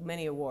 won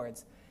many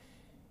awards.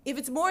 If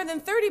it's more than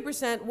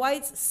 30%,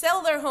 whites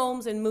sell their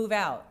homes and move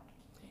out.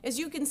 As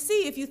you can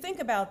see, if you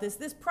think about this,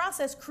 this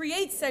process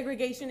creates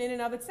segregation in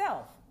and of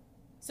itself.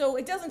 So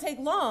it doesn't take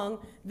long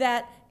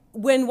that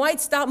when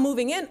whites stop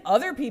moving in,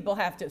 other people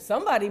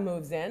somebody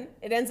moves in.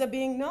 It ends up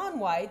being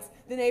non-whites.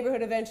 The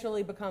neighborhood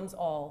eventually becomes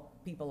all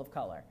people of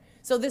color.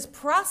 So this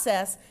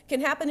process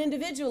can happen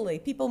individually.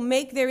 People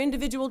make their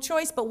individual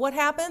choice, but what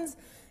happens?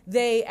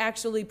 They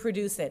actually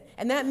produce it.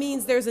 And that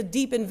means there's a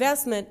deep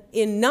investment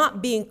in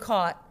not being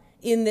caught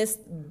in this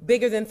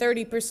bigger than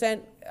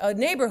 30%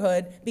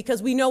 neighborhood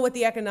because we know what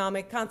the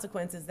economic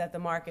consequences that the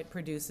market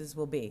produces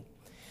will be.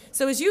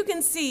 So as you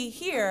can see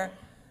here,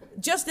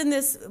 just in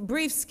this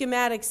brief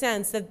schematic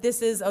sense that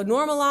this is a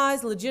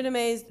normalized,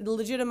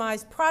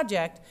 legitimized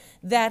project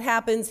that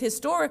happens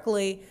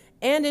historically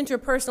and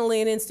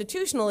interpersonally and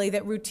institutionally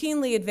that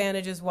routinely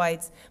advantages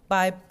whites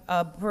by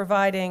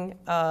providing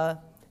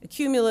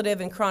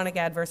cumulative and chronic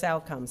adverse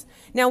outcomes.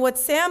 Now, what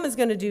Sam is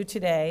going to do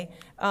today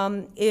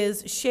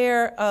is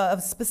share a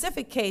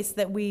specific case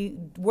that we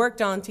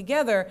worked on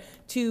together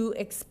to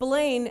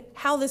explain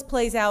how this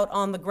plays out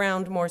on the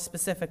ground more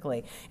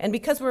specifically. And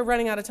because we're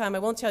running out of time, I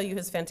won't tell you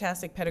his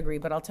fantastic pedigree,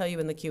 but I'll tell you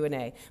in the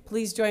Q&A.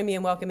 Please join me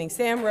in welcoming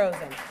Sam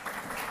Rosen.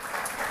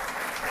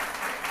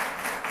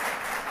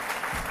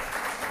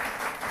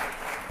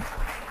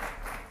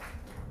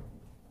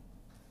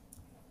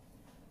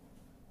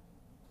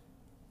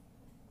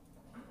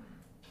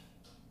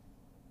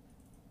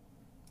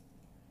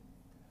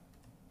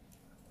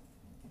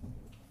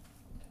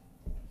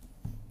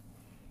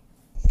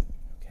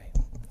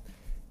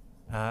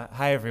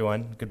 Hi,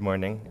 everyone. Good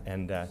morning,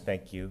 and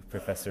thank you,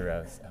 Professor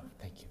Rose. Oh,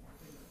 thank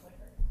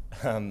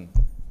you.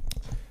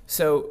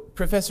 So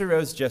Professor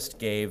Rose just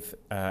gave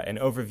an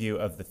overview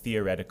of the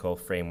theoretical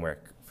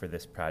framework for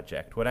this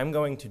project. What I'm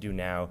going to do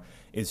now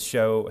is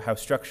show how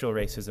structural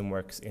racism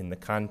works in the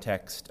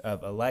context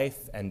of a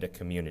life and a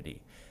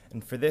community.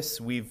 And for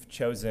this, we've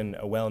chosen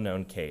a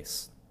well-known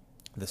case,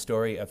 the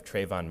story of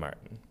Trayvon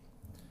Martin.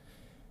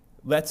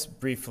 Let's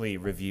briefly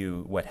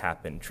review what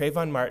happened.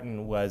 Trayvon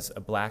Martin was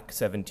a black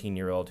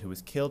 17-year-old who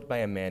was killed by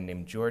a man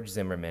named George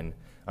Zimmerman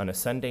on a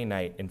Sunday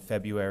night in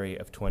February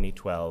of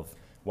 2012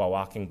 while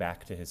walking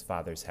back to his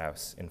father's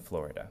house in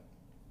Florida.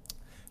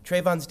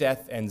 Trayvon's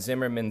death and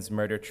Zimmerman's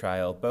murder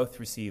trial both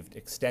received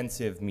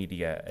extensive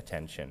media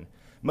attention,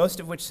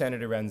 most of which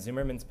centered around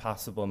Zimmerman's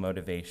possible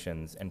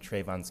motivations and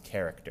Trayvon's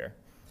character.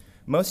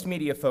 Most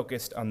media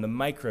focused on the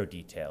micro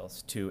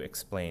details to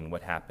explain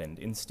what happened,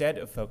 instead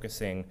of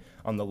focusing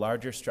on the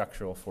larger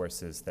structural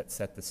forces that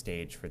set the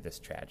stage for this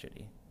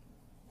tragedy.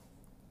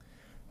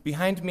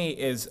 Behind me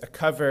is a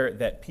cover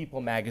that People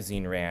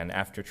magazine ran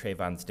after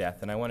Trayvon's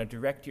death, and I want to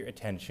direct your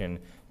attention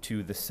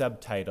to the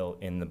subtitle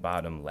in the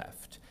bottom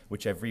left,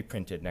 which I've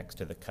reprinted next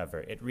to the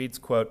cover. It reads,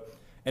 quote,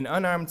 "An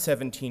unarmed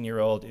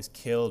 17-year-old is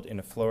killed in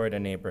a Florida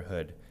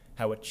neighborhood.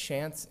 How a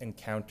chance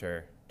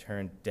encounter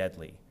turned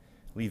deadly,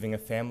 leaving a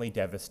family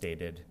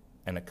devastated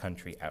and a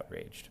country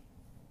outraged."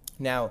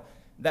 Now,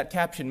 that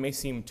caption may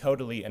seem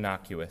totally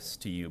innocuous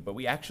to you, but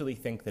we actually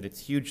think that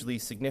it's hugely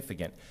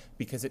significant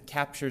because it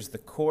captures the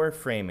core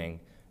framing,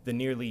 the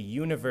nearly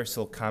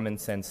universal common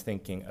sense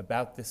thinking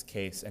about this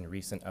case and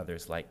recent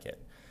others like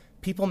it.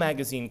 People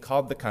magazine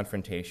called the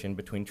confrontation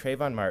between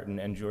Trayvon Martin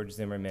and George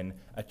Zimmerman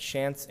a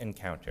chance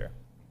encounter.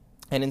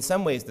 And in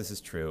some ways this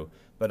is true,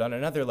 but on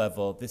another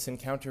level, this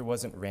encounter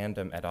wasn't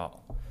random at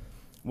all.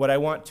 What I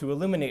want to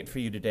illuminate for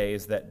you today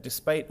is that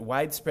despite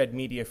widespread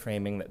media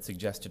framing that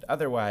suggested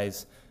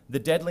otherwise, the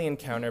deadly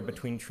encounter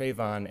between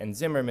Trayvon and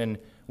Zimmerman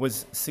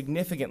was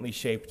significantly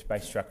shaped by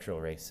structural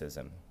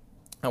racism.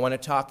 I want to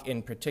talk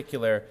in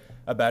particular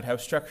about how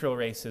structural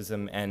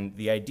racism and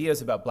the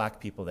ideas about black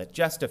people that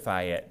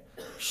justify it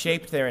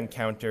shaped their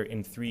encounter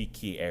in three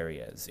key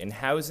areas: in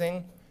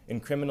housing,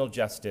 in criminal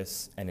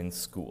justice, and in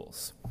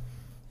schools.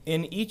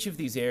 In each of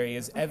these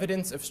areas,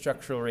 evidence of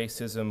structural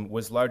racism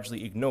was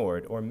largely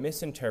ignored or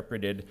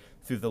misinterpreted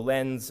through the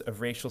lens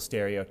of racial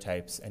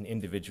stereotypes and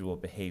individual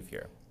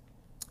behavior.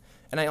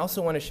 And I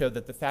also want to show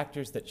that the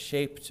factors that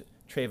shaped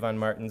Trayvon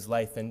Martin's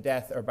life and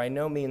death are by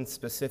no means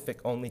specific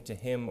only to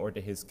him or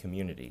to his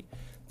community.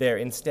 They're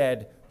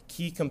instead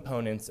key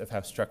components of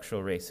how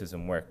structural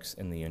racism works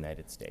in the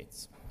United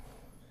States.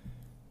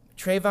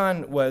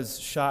 Trayvon was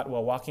shot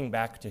while walking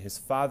back to his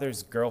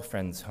father's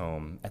girlfriend's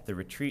home at the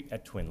Retreat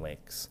at Twin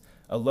Lakes,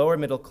 a lower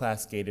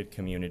middle-class gated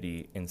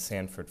community in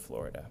Sanford,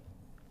 Florida.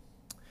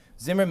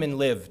 Zimmerman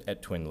lived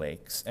at Twin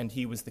Lakes, and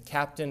he was the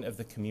captain of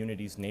the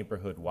community's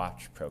Neighborhood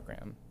Watch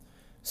program.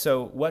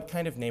 So what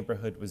kind of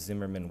neighborhood was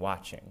Zimmerman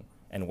watching,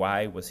 and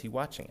why was he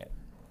watching it?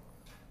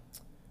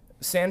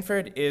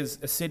 Sanford is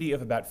a city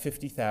of about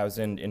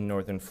 50,000 in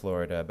northern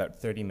Florida, about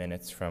 30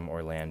 minutes from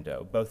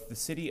Orlando. Both the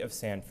city of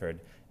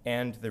Sanford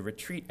and the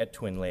Retreat at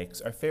Twin Lakes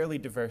are fairly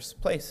diverse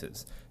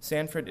places.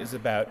 Sanford is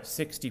about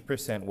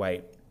 60%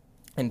 white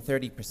and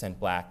 30%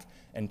 black,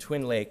 and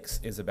Twin Lakes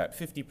is about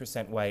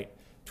 50% white,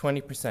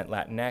 20%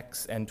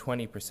 Latinx, and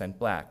 20%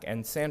 black.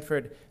 And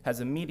Sanford has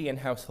a median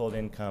household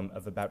income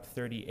of about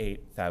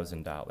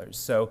 $38,000.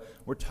 So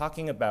we're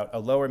talking about a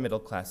lower middle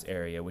class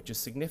area, which is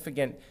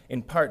significant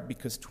in part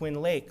because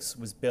Twin Lakes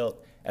was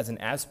built as an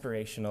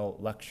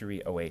aspirational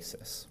luxury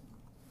oasis.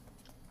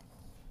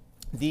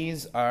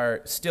 These are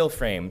still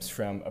frames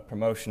from a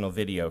promotional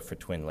video for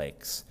Twin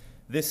Lakes.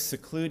 This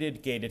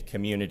secluded, gated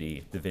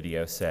community, the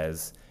video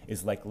says,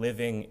 is like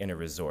living in a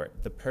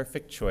resort, the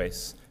perfect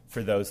choice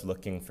for those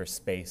looking for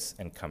space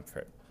and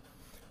comfort.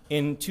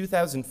 In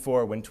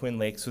 2004, when Twin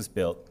Lakes was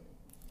built,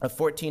 a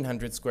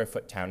 1,400 square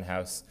foot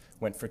townhouse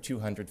went for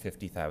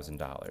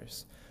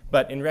 $250,000.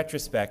 But in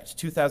retrospect,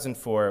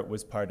 2004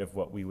 was part of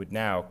what we would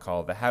now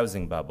call the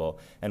housing bubble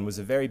and was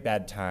a very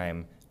bad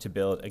time to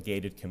build a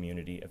gated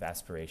community of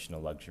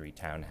aspirational luxury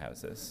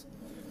townhouses.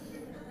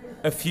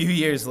 A few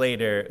years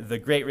later, the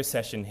Great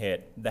Recession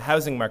hit, the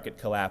housing market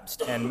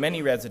collapsed, and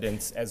many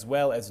residents, as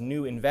well as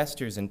new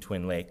investors in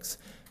Twin Lakes,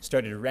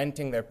 started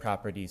renting their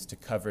properties to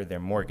cover their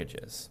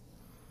mortgages.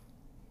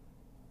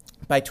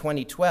 By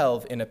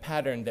 2012, in a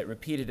pattern that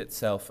repeated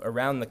itself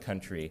around the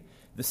country,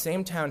 the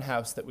same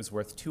townhouse that was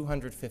worth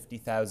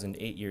 $250,000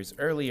 8 years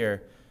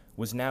earlier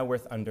was now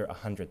worth under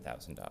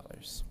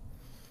 $100,000.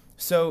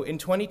 So in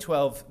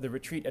 2012, the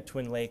retreat at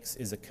Twin Lakes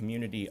is a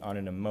community on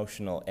an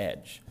emotional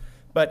edge.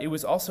 But it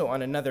was also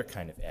on another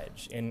kind of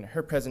edge. In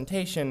her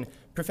presentation,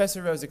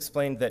 Professor Rose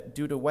explained that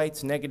due to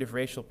whites' negative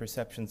racial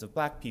perceptions of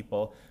black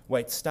people,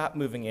 whites stop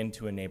moving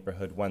into a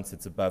neighborhood once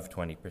it's above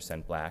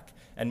 20% black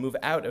and move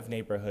out of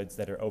neighborhoods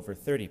that are over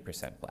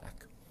 30%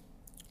 black.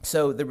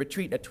 So the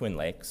retreat at Twin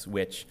Lakes,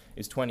 which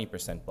is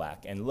 20%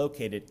 black, and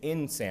located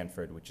in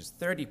Sanford, which is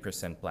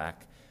 30%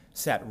 black,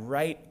 sat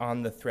right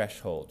on the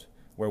threshold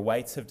where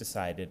whites have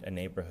decided a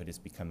neighborhood is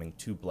becoming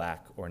too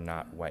black or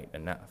not white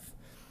enough.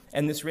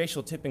 And this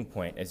racial tipping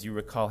point, as you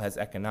recall, has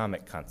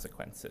economic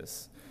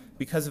consequences.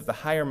 Because of the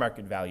higher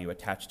market value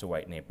attached to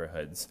white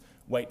neighborhoods,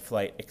 white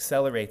flight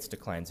accelerates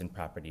declines in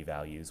property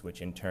values,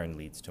 which in turn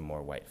leads to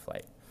more white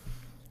flight.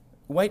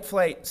 White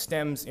flight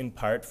stems in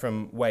part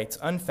from whites'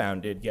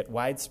 unfounded yet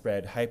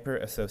widespread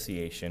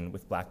hyper-association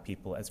with black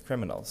people as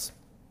criminals.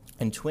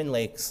 And Twin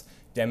Lakes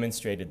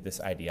demonstrated this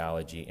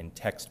ideology in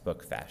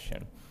textbook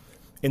fashion.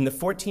 In the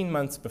 14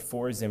 months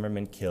before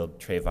Zimmerman killed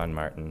Trayvon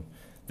Martin,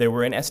 there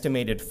were an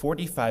estimated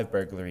 45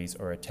 burglaries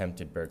or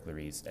attempted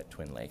burglaries at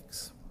Twin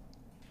Lakes.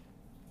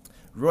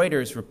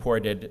 Reuters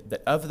reported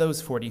that of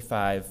those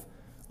 45,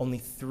 only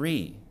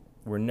 3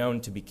 were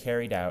known to be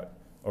carried out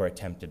or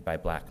attempted by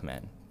black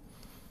men.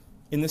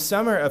 In the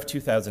summer of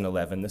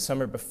 2011, the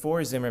summer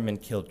before Zimmerman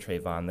killed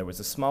Trayvon, there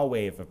was a small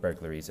wave of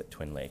burglaries at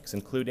Twin Lakes,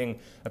 including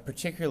a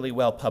particularly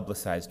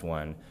well-publicized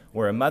one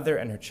where a mother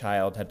and her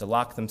child had to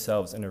lock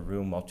themselves in a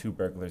room while 2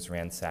 burglars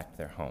ransacked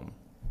their home.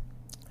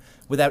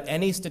 Without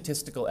any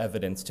statistical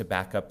evidence to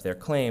back up their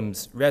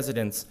claims,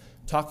 residents,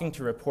 talking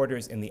to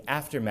reporters in the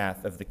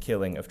aftermath of the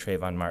killing of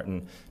Trayvon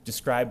Martin,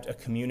 described a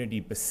community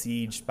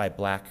besieged by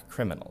black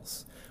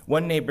criminals.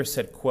 One neighbor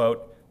said,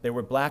 quote, "There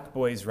were black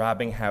boys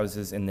robbing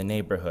houses in the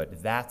neighborhood.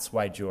 That's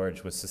why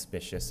George was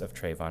suspicious of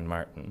Trayvon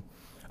Martin."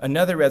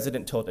 Another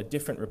resident told a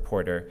different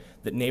reporter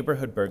that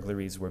neighborhood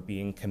burglaries were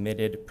being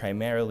committed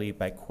primarily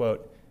by,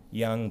 quote,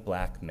 "young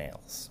black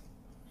males."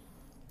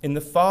 In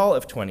the fall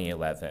of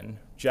 2011,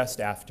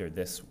 just after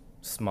this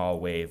small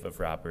wave of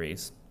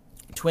robberies,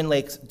 Twin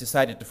Lakes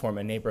decided to form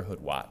a neighborhood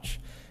watch,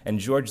 and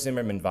George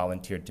Zimmerman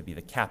volunteered to be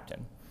the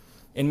captain.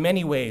 In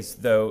many ways,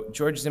 though,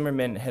 George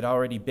Zimmerman had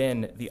already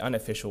been the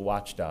unofficial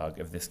watchdog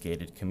of this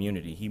gated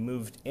community. He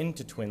moved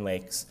into Twin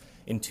Lakes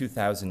in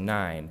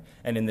 2009,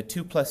 and in the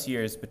 2+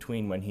 years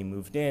between when he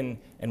moved in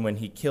and when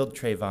he killed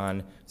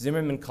Trayvon,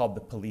 Zimmerman called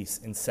the police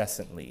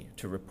incessantly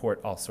to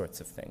report all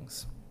sorts of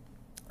things.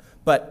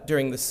 But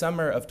during the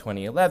summer of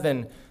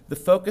 2011, the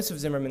focus of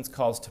Zimmerman's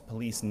calls to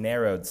police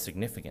narrowed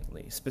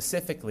significantly.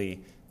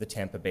 Specifically, the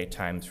Tampa Bay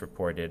Times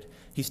reported,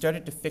 he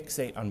started to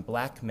fixate on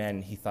black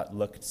men he thought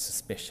looked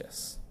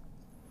suspicious.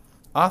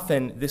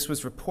 Often, this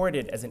was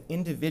reported as an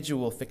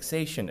individual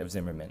fixation of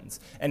Zimmerman's,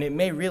 and it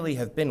may really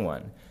have been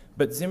one,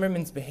 but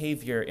Zimmerman's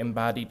behavior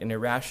embodied an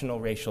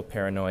irrational racial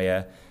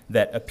paranoia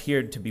that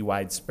appeared to be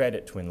widespread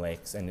at Twin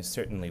Lakes and is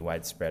certainly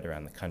widespread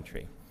around the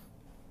country.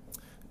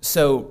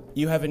 So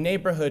you have a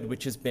neighborhood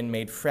which has been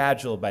made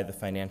fragile by the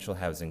financial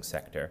housing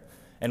sector,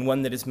 and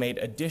one that is made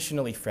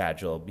additionally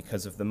fragile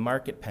because of the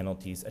market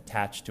penalties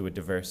attached to a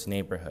diverse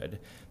neighborhood,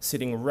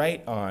 sitting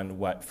right on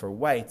what, for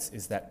whites,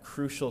 is that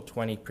crucial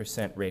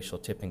 20% racial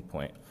tipping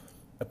point,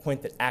 a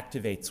point that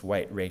activates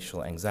white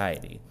racial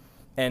anxiety.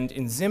 And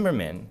in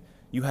Zimmerman,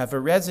 you have a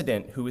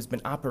resident who has been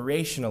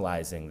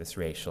operationalizing this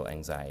racial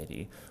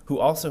anxiety, who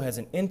also has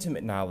an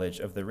intimate knowledge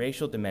of the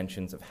racial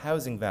dimensions of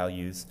housing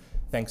values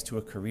thanks to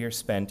a career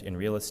spent in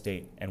real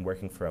estate and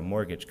working for a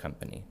mortgage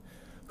company,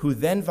 who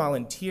then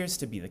volunteers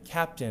to be the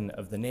captain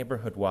of the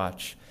neighborhood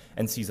watch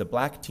and sees a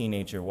black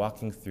teenager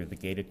walking through the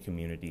gated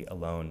community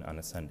alone on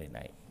a Sunday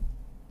night.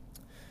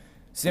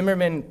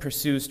 Zimmerman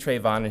pursues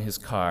Trayvon in his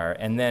car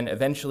and then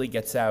eventually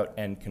gets out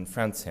and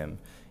confronts him,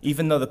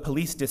 even though the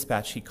police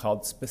dispatch he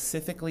called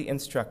specifically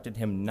instructed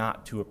him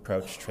not to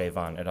approach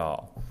Trayvon at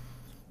all.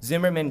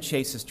 Zimmerman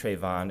chases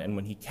Trayvon, and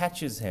when he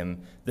catches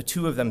him, the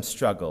two of them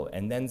struggle,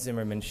 and then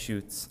Zimmerman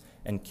shoots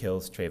and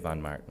kills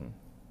Trayvon Martin.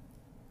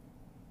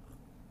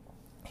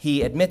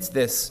 He admits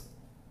this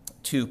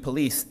to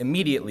police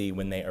immediately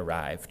when they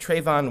arrive.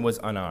 Trayvon was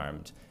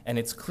unarmed, and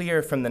it's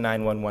clear from the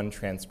 911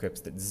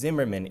 transcripts that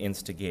Zimmerman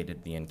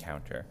instigated the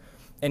encounter.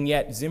 And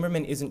yet,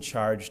 Zimmerman isn't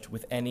charged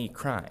with any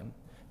crime.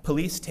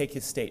 Police take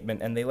his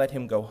statement, and they let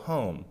him go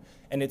home.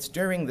 And it's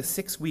during the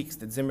 6 weeks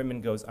that Zimmerman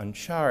goes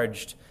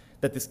uncharged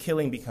that this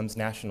killing becomes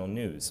national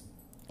news.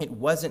 It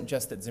wasn't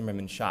just that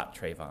Zimmerman shot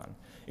Trayvon.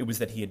 It was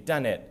that he had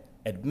done it,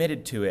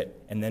 admitted to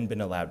it, and then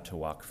been allowed to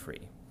walk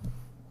free.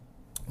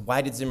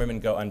 Why did Zimmerman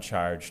go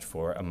uncharged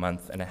for a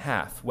month and a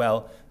half?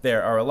 Well,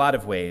 there are a lot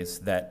of ways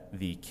that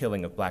the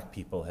killing of black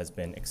people has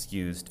been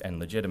excused and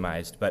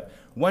legitimized, but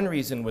one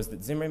reason was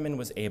that Zimmerman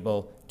was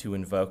able to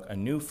invoke a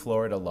new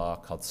Florida law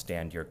called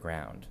Stand Your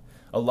Ground.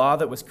 a law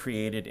that was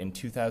created in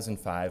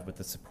 2005 with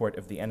the support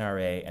of the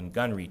NRA and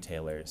gun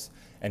retailers,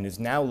 and is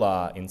now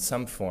law in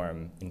some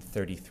form in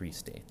 33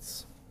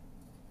 states.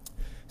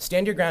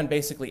 Stand Your Ground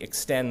basically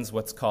extends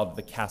what's called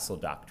the Castle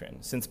Doctrine.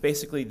 Since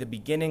basically the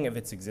beginning of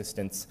its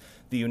existence,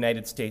 the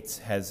United States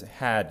has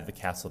had the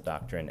Castle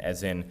Doctrine,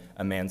 as in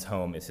a man's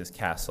home is his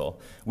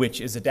castle,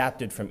 which is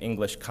adapted from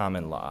English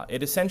common law.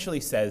 It essentially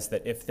says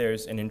that if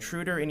there's an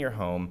intruder in your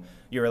home,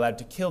 you're allowed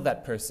to kill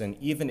that person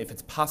even if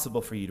it's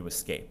possible for you to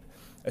escape.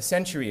 A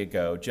century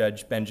ago,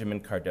 Judge Benjamin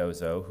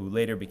Cardozo, who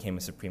later became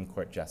a Supreme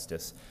Court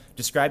justice,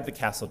 described the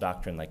Castle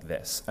Doctrine like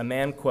this: a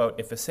man, quote,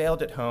 if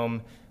assailed at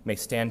home, may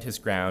stand his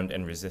ground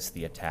and resist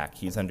the attack.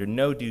 He is under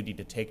no duty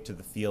to take to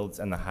the fields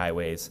and the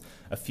highways,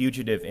 a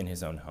fugitive in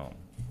his own home.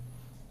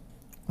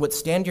 What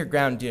Stand Your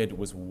Ground did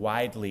was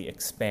widely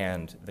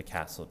expand the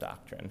Castle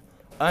Doctrine.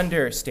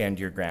 Under Stand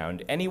Your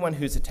Ground, anyone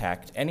who's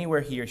attacked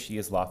anywhere he or she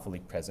is lawfully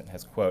present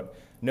has, quote,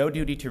 no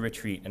duty to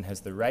retreat and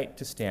has the right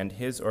to stand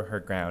his or her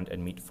ground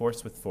and meet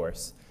force with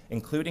force,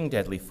 including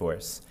deadly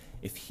force,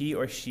 if he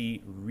or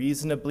she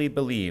reasonably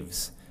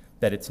believes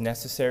that it's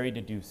necessary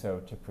to do so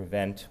to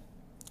prevent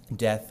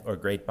death or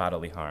great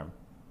bodily harm.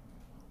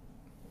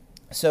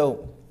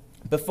 So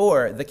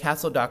before, the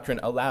Castle Doctrine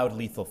allowed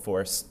lethal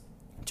force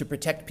to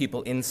protect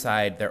people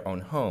inside their own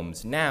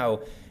homes. Now,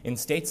 in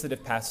states that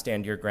have passed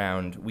Stand Your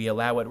Ground, we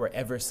allow it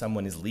wherever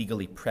someone is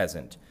legally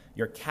present.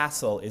 Your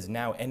castle is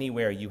now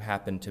anywhere you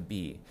happen to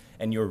be,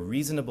 and your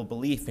reasonable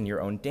belief in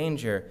your own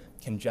danger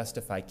can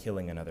justify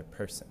killing another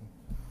person.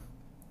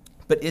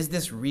 But is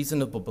this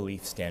reasonable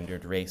belief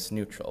standard race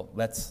neutral?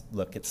 Let's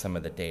look at some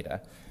of the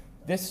data.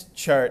 This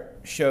chart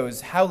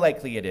shows how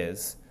likely it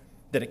is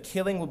that a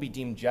killing will be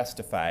deemed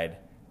justified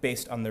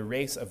based on the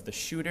race of the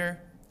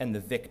shooter and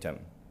the victim,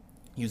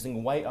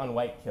 using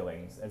white-on-white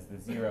killings as the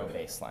zero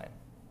baseline.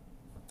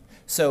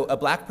 So a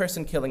black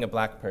person killing a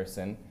black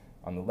person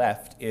on the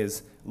left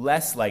is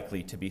less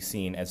likely to be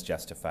seen as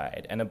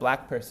justified, and a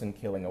black person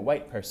killing a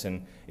white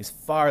person is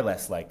far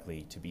less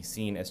likely to be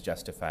seen as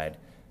justified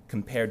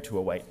compared to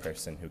a white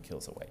person who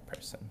kills a white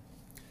person.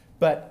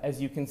 But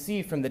as you can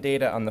see from the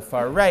data on the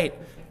far right,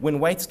 when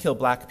whites kill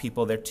black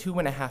people, they're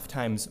 2.5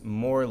 times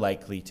more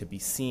likely to be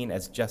seen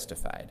as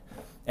justified.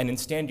 And in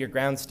Stand Your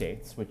Ground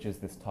states, which is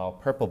this tall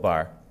purple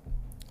bar,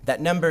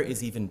 that number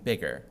is even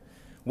bigger.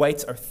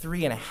 Whites are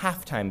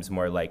 3.5 times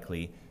more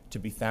likely to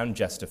be found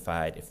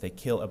justified if they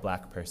kill a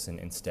black person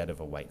instead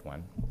of a white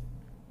one.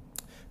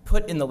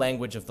 Put in the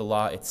language of the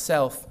law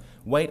itself,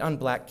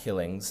 white-on-black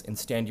killings in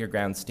Stand Your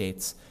Ground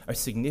states are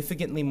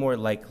significantly more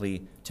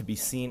likely to be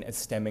seen as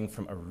stemming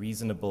from a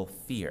reasonable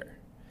fear,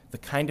 the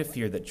kind of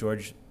fear that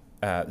George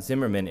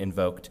Zimmerman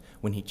invoked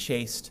when he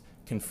chased,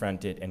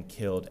 confronted, and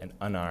killed an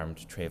unarmed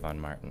Trayvon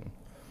Martin.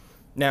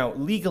 Now,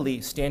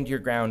 legally, Stand Your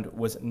Ground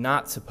was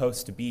not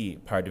supposed to be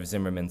part of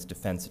Zimmerman's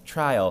defense at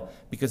trial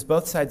because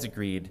both sides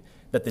agreed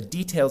that the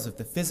details of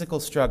the physical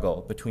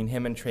struggle between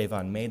him and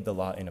Trayvon made the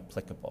law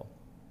inapplicable.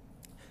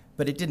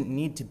 But it didn't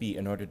need to be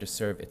in order to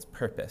serve its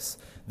purpose.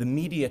 The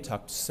media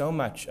talked so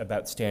much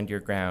about Stand Your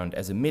Ground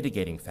as a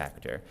mitigating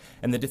factor,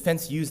 and the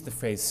defense used the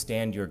phrase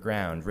stand your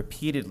ground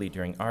repeatedly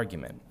during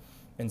argument.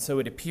 And so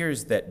it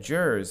appears that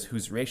jurors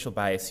whose racial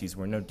biases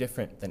were no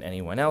different than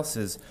anyone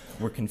else's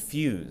were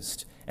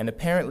confused and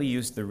apparently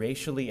used the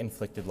racially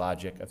inflicted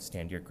logic of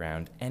Stand Your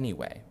Ground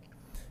anyway.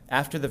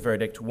 After the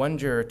verdict, one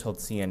juror told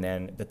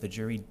CNN that the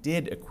jury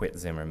did acquit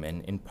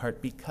Zimmerman in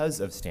part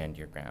because of Stand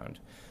Your Ground,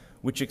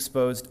 which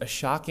exposed a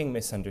shocking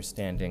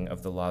misunderstanding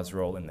of the law's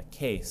role in the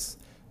case,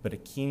 but a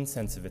keen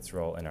sense of its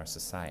role in our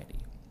society.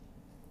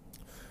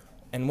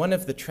 And one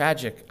of the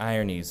tragic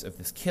ironies of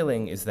this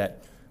killing is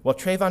that while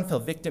Trayvon fell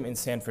victim in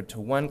Sanford to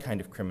one kind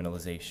of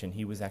criminalization,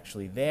 he was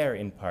actually there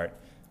in part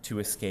to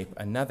escape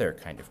another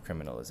kind of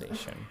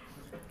criminalization.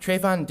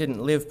 Trayvon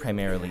didn't live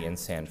primarily in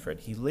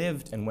Sanford. He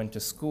lived and went to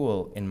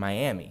school in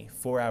Miami,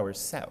 4 hours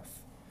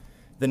south.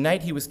 The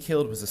night he was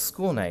killed was a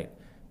school night,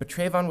 but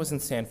Trayvon was in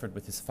Sanford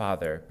with his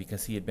father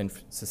because he had been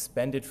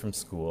suspended from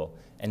school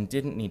and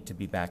didn't need to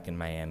be back in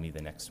Miami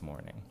the next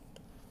morning.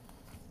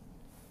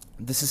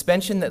 The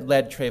suspension that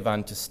led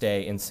Trayvon to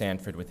stay in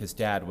Sanford with his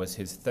dad was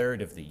his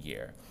third of the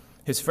year.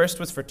 His first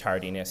was for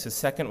tardiness, his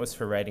second was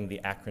for writing the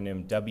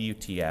acronym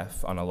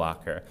WTF on a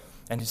locker,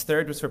 and his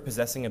third was for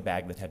possessing a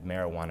bag that had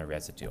marijuana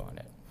residue on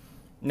it.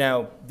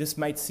 Now, this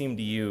might seem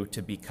to you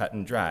to be cut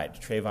and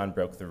dried. Trayvon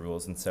broke the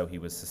rules, and so he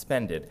was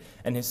suspended.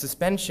 And his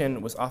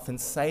suspension was often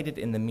cited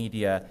in the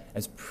media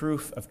as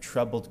proof of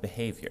troubled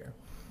behavior.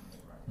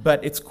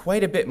 But it's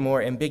quite a bit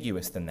more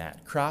ambiguous than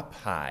that. Crop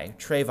High,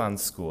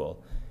 Trayvon's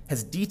school,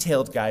 has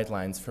detailed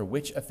guidelines for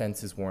which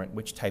offenses warrant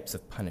which types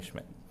of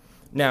punishment.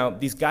 Now,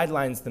 these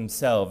guidelines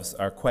themselves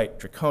are quite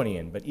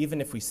draconian, but even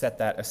if we set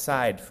that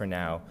aside for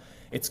now,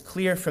 it's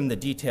clear from the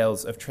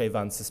details of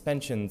Trayvon's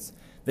suspensions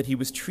that he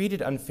was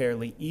treated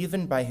unfairly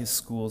even by his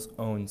school's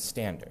own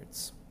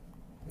standards.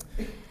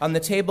 On the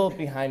table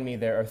behind me,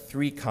 there are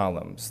 3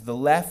 columns. The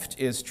left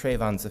is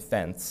Trayvon's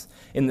offense.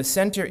 In the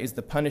center is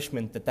the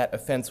punishment that that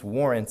offense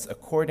warrants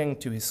according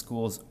to his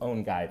school's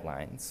own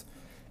guidelines.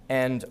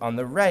 And on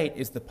the right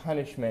is the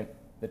punishment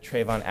that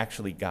Trayvon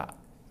actually got.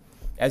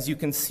 As you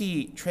can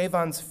see,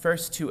 Trayvon's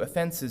first 2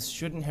 offenses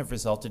shouldn't have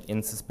resulted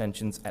in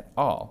suspensions at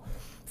all.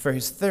 For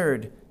his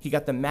third, he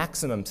got the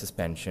maximum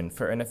suspension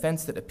for an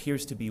offense that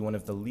appears to be one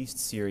of the least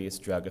serious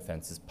drug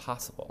offenses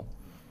possible.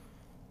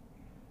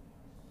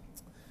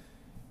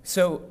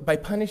 So by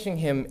punishing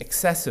him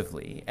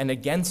excessively and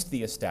against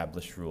the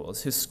established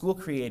rules, his school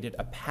created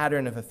a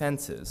pattern of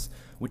offenses,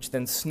 which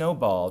then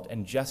snowballed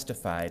and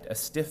justified a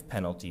stiff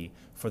penalty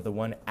for the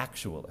one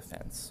actual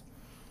offense.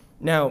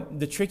 Now,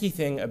 the tricky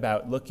thing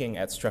about looking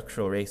at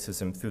structural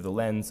racism through the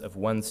lens of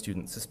one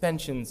student's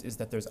suspensions is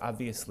that there's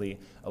obviously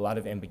a lot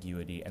of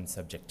ambiguity and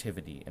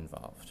subjectivity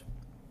involved.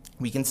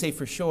 We can say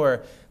for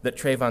sure that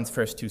Trayvon's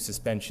first 2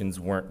 suspensions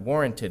weren't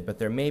warranted, but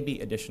there may be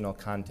additional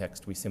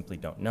context we simply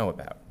don't know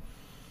about.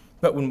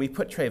 But when we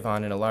put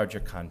Trayvon in a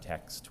larger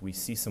context, we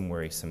see some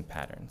worrisome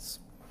patterns.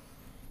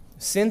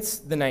 Since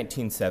the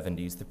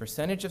 1970s, the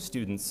percentage of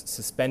students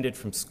suspended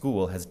from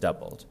school has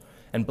doubled,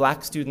 and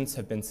black students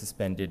have been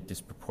suspended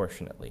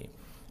disproportionately.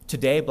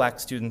 Today, black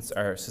students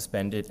are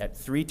suspended at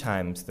 3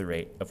 times the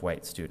rate of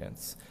white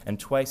students, and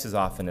twice as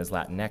often as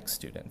Latinx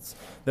students.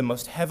 The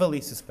most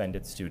heavily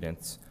suspended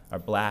students are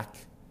black,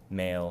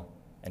 male,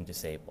 and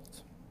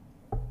disabled.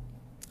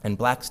 And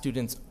black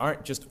students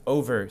aren't just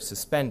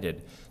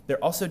over-suspended,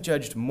 they're also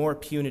judged more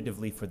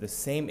punitively for the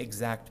same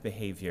exact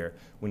behavior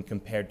when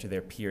compared to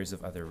their peers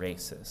of other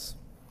races.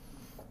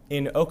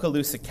 In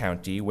Okaloosa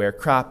County, where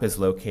Krop is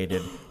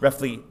located,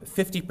 roughly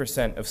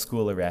 50% of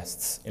school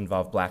arrests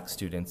involve black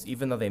students,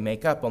 even though they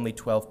make up only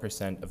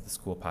 12% of the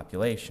school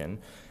population.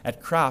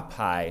 At Krop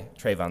High,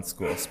 Trayvon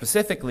School,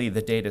 specifically,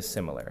 the data is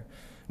similar.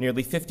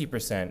 Nearly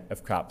 50%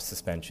 of Krop's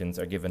suspensions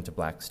are given to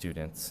black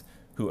students,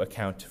 who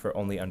account for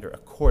only under a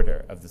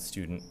quarter of the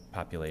student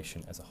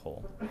population as a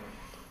whole.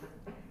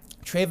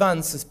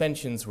 Trayvon's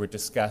suspensions were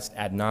discussed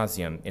ad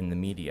nauseum in the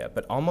media,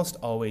 but almost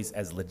always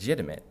as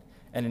legitimate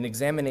and an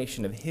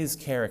examination of his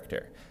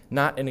character,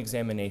 not an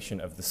examination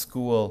of the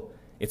school,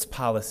 its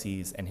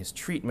policies, and his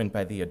treatment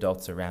by the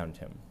adults around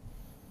him.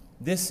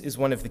 This is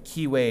one of the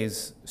key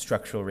ways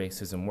structural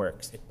racism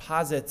works. It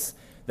posits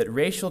that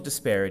racial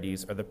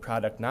disparities are the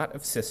product not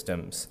of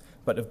systems,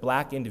 but of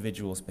black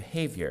individuals'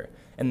 behavior,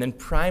 and then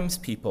primes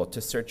people to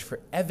search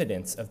for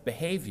evidence of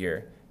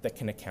behavior that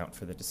can account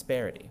for the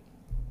disparity.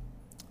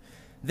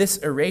 This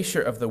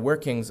erasure of the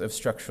workings of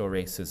structural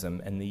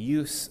racism and the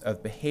use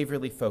of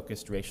behaviorally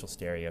focused racial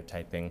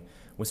stereotyping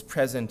was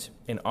present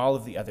in all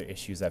of the other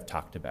issues I've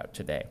talked about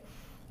today.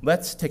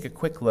 Let's take a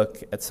quick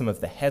look at some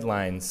of the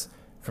headlines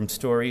from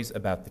stories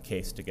about the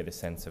case to get a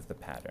sense of the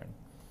pattern.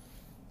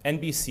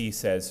 NBC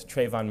says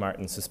Trayvon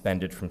Martin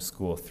suspended from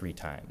school 3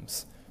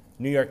 times.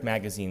 New York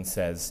Magazine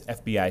says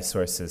FBI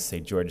sources say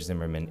George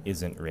Zimmerman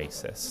isn't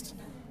racist.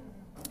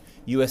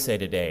 USA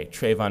Today,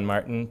 Trayvon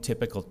Martin,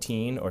 typical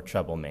teen or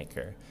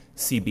troublemaker.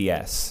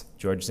 CBS,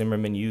 George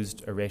Zimmerman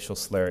used a racial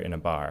slur in a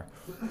bar.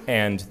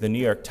 And the New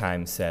York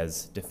Times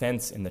says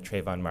defense in the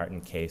Trayvon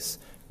Martin case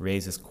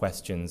raises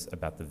questions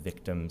about the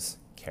victim's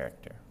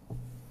character.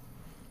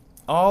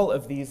 All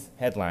of these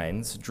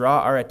headlines draw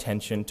our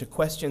attention to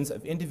questions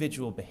of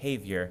individual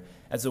behavior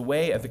as a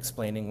way of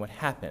explaining what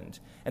happened,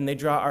 and they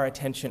draw our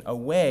attention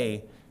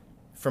away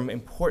from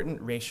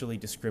important racially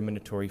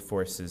discriminatory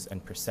forces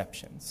and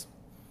perceptions.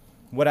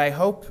 What I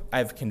hope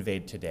I've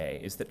conveyed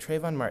today is that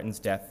Trayvon Martin's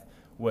death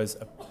was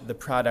the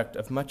product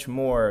of much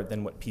more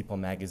than what People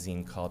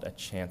magazine called a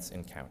chance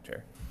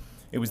encounter.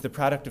 It was the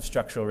product of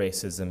structural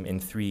racism in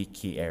 3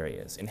 key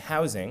areas. In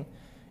housing,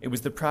 it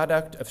was the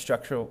product of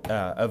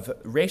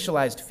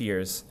racialized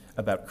fears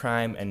about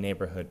crime and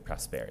neighborhood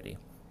prosperity.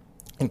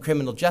 In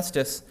criminal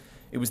justice,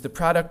 it was the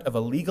product of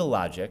a legal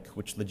logic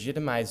which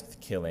legitimized the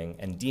killing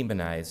and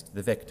demonized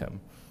the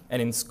victim.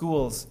 And in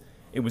schools,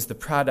 it was the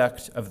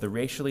product of the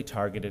racially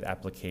targeted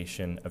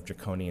application of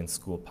draconian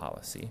school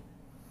policy.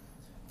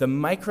 The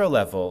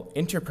micro-level,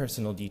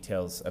 interpersonal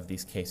details of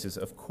these cases,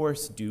 of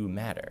course, do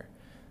matter.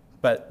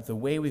 But the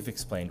way we've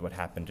explained what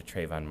happened to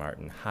Trayvon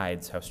Martin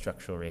hides how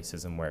structural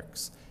racism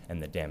works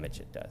and the damage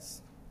it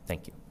does.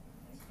 Thank you.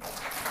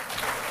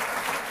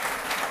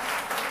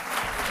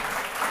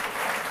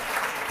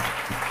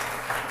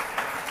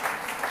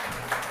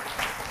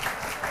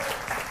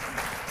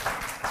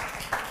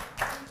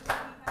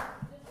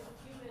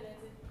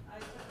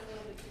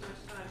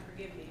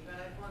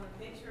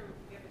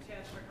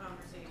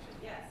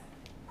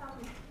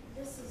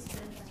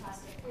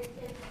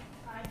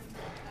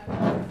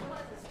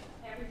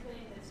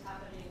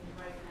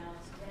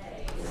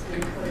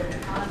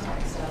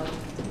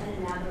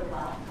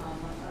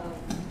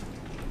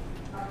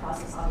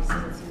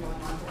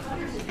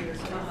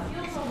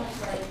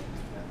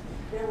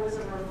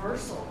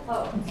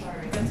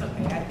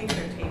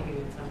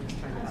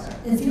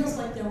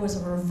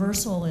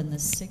 In the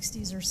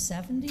 60s or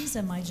 70s?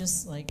 Am I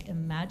just like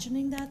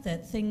imagining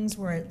that things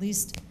were at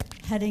least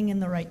heading in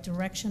the right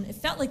direction? It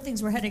felt like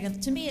things were heading,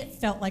 to me it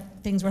felt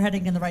like things were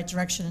heading in the right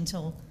direction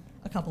until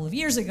a couple of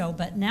years ago,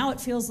 but now it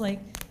feels like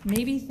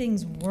maybe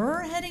things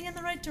were heading in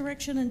the right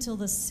direction until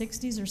the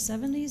 60s or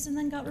 70s and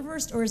then got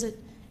reversed, or is it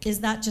is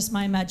that just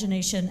my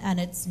imagination and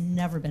it's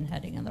never been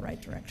heading in the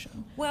right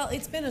direction? Well,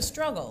 it's been a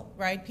struggle,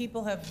 right?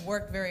 People have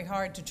worked very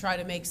hard to try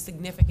to make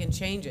significant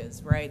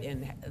changes, right?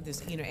 In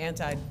this,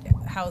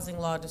 anti-housing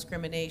law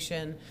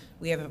discrimination.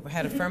 We have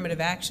had affirmative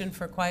action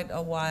for quite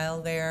a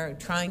while there,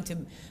 trying to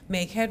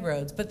make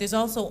headroads. But there's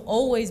also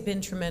always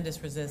been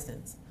tremendous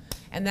resistance.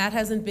 And that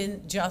hasn't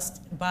been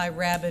just by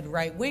rabid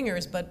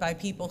right-wingers, but by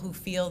people who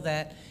feel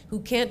that, who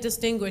can't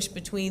distinguish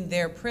between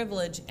their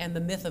privilege and the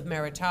myth of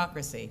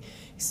meritocracy.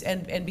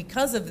 And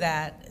because of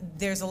that,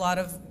 there's a lot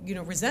of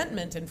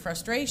resentment and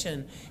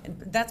frustration.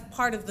 And that's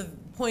part of the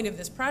point of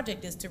this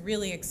project, is to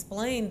really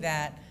explain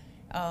that,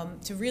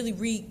 to really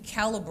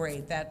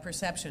recalibrate that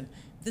perception.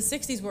 The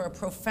 60s were a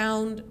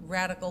profound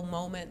radical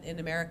moment in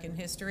American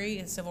history.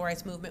 The civil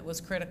rights movement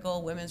was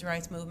critical, women's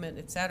rights movement,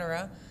 et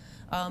cetera.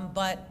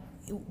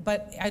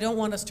 But I don't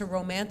want us to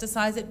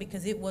romanticize it,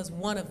 because it was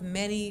one of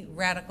many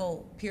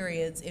radical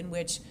periods in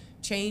which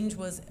change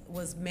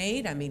was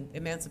made. I mean,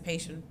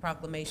 Emancipation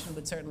Proclamation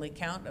would certainly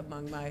count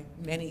among my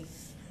many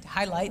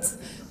highlights.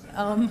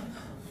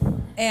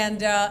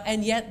 And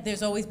yet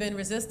there's always been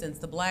resistance,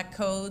 the black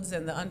codes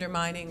and the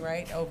undermining,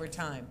 right, over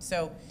time.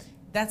 So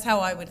that's how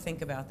I would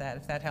think about that,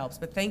 if that helps.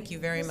 But thank you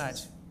very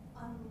much.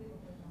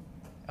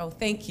 Oh,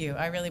 thank you.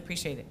 I really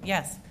appreciate it.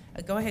 Yes.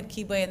 Go ahead,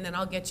 Kibwe, and then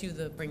I'll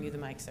bring you the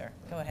mic, sir.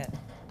 Go ahead.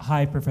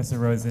 Hi, Professor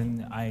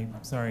Rosen. I'm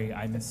sorry,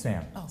 I missed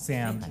Sam. Oh,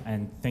 Sam,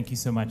 and thank you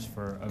so much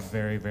for a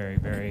very, very,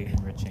 very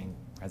enriching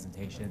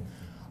presentation.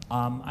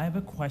 I have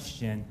a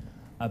question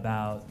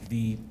about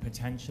the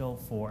potential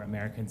for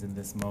Americans in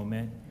this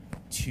moment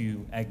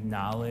to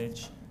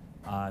acknowledge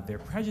their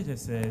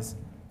prejudices,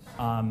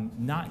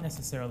 not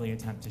necessarily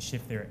attempt to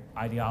shift their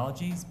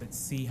ideologies, but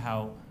see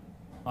how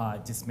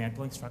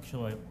dismantling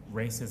structural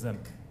racism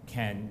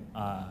can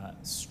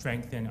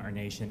strengthen our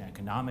nation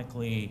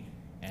economically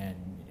and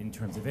in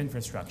terms of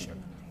infrastructure.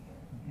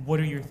 What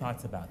are your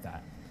thoughts about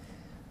that?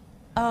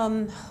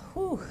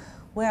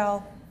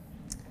 Well,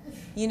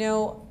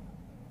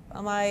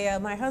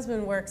 my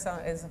husband works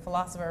as a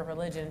philosopher of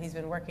religion. He's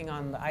been working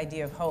on the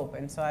idea of hope,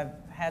 and so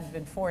I've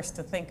been forced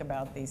to think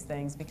about these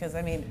things, because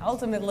I mean,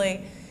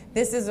 ultimately,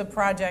 this is a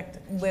project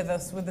with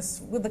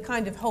the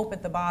kind of hope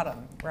at the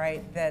bottom,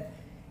 right? That,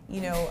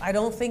 I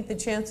don't think the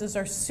chances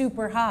are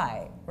super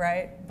high,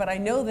 right? But I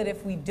know that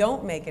if we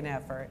don't make an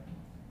effort,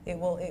 it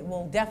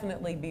will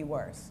definitely be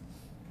worse.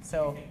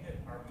 So. Do you think that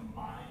our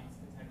minds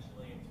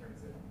potentially, in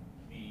terms of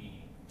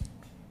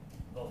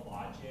the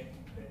logic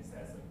that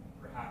says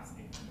that perhaps if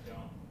you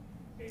don't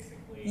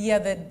basically. Yeah,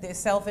 the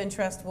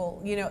self-interest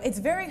will, it's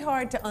very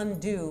hard to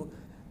undo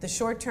the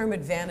short-term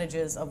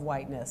advantages of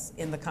whiteness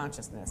in the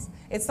consciousness.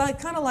 It's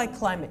kind of like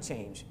climate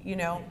change,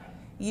 Yeah.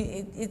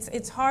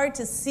 It's hard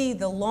to see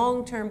the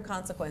long-term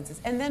consequences.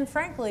 And then,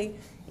 frankly,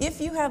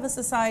 if you have a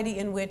society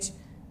in which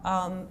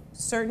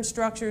certain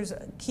structures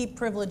keep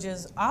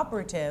privileges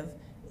operative,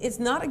 it's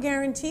not a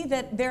guarantee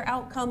that their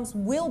outcomes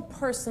will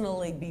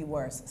personally be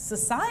worse.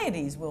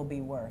 Societies will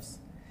be worse.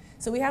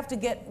 So we have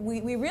to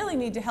we really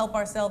need to help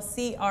ourselves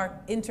see our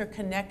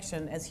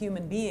interconnection as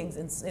human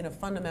beings in a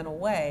fundamental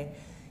way,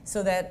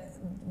 so that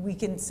we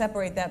can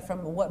separate that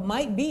from what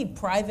might be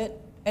private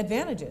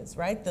advantages,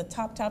 right? The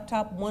top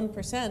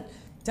 1%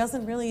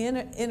 doesn't really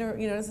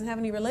doesn't have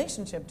any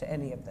relationship to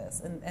any of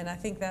this, and I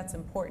think that's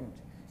important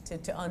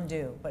to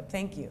undo. But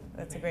thank you.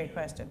 That's a great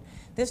question.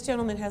 This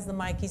gentleman has the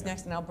mic. He's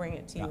next, and I'll bring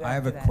it to you. I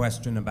have a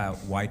question about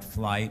white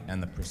flight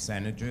and the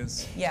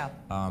percentages. Yeah.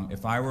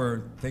 If I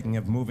were thinking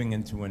of moving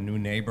into a new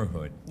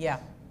neighborhood, Yeah.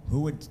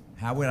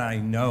 how would I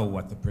know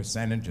what the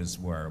percentages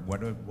were?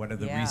 What do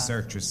the Yeah.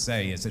 researchers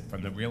say? Is it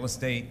from the real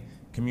estate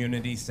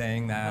community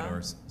saying that, Uh-huh.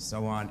 or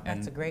so on?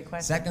 That's a great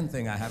question. Second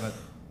thing, I have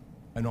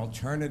an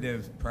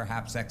alternative,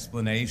 perhaps,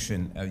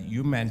 explanation.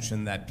 You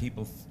mentioned that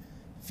people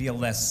feel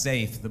less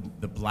safe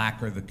the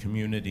blacker the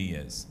community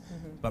is.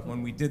 Mm-hmm. But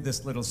when we did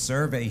this little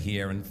survey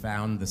here and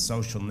found the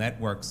social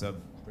networks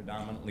of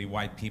predominantly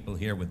white people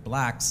here with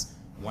blacks,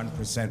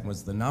 1%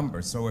 was the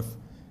number. So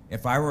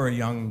if I were a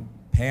young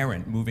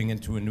parent moving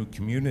into a new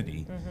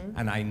community, Mm-hmm.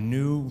 and I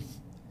knew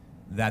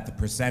that the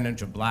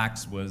percentage of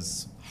blacks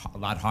was a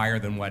lot higher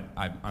than what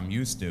I'm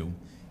used to,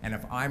 and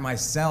if I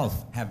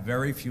myself have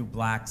very few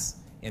blacks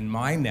in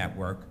my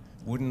network,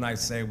 wouldn't I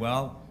say,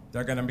 well,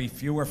 there are going to be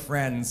fewer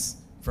friends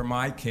for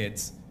my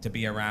kids to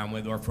be around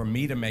with, or for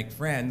me to make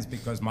friends,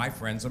 because my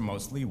friends are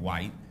mostly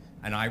white,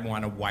 and I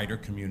want a whiter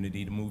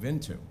community to move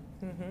into?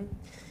 Mm-hmm.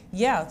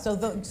 Yeah, so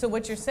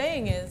what you're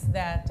saying is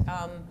that,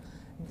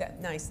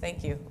 nice,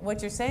 thank you.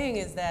 What you're saying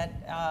is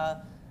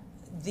that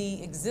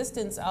the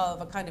existence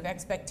of a kind of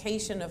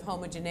expectation of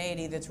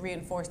homogeneity that's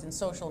reinforced in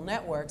social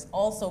networks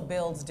also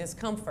builds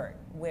discomfort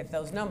with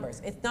those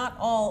numbers. It's not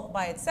all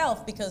by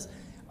itself, because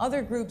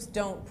other groups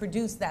don't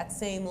produce that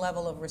same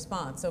level of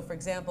response. So for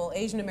example,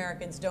 Asian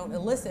Americans don't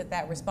elicit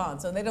that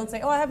response. So they don't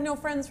say, oh, I have no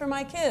friends for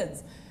my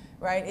kids,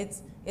 right?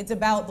 It's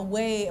about the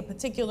way a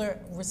particular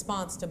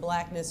response to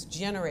blackness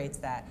generates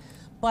that.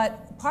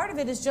 But part of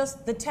it is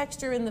just the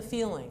texture and the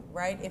feeling,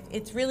 right?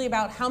 It's really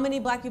about how many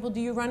black people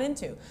do you run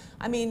into.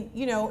 I mean,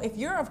 if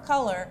you're of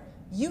color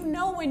you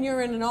know when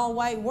you're in an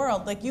all-white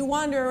world, like you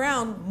wander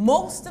around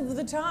most of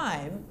the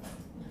time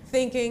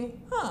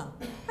thinking,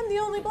 I'm the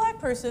only black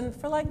person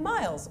for like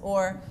miles,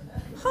 or,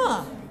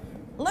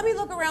 let me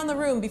look around the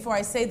room before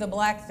I say the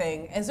black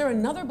thing. Is there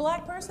another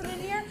black person in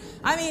here?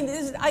 I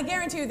mean, I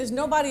guarantee you there's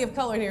nobody of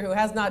color here who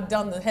has not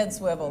done the head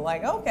swivel,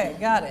 like, okay,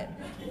 got it.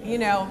 You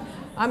know,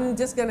 I'm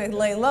just gonna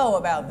lay low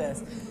about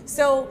this.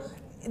 So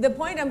the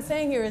point I'm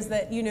saying here is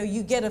that, you know,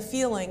 you get a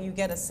feeling, you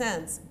get a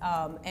sense,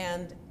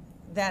 and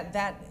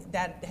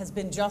that has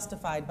been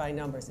justified by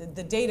numbers.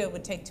 The data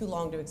would take too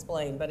long to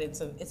explain, but it's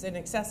an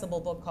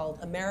accessible book called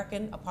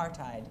American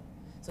Apartheid.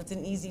 So it's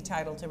an easy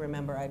title to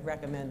remember. I'd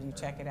recommend you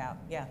check it out.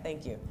 Yeah,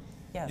 thank you.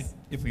 Yes?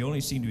 If we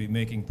only seem to be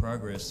making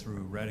progress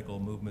through radical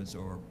movements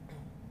or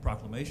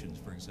proclamations,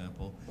 for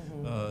example,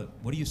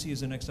 what do you see as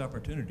the next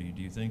opportunity?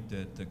 Do you think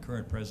that the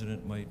current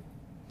president might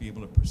be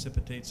able to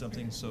precipitate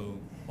something so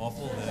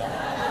awful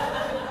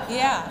that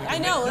yeah, I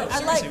know.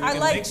 I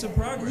like make some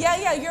progress?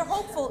 Yeah, you're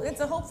hopeful. It's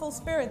a hopeful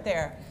spirit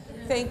there.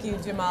 Thank you,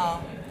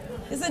 Jamal.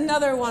 This is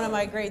another one of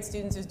my great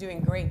students who's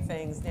doing great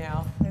things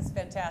now. It's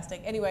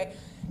fantastic. Anyway,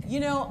 you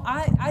know,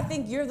 I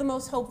think you're the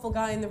most hopeful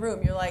guy in the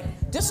room. You're like,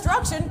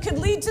 destruction could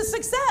lead to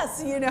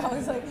success, you know,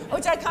 it's like,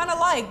 which I kind of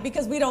like,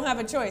 because we don't have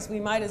a choice. We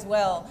might as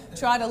well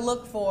try to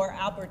look for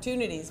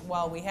opportunities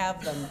while we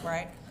have them,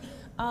 right?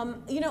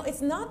 You know,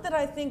 it's not that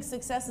I think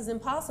success is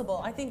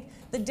impossible. I think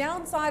the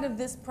downside of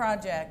this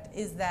project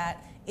is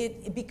that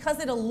because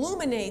it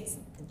illuminates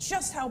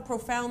just how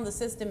profound the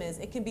system is,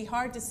 it can be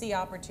hard to see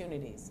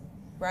opportunities,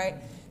 right?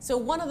 So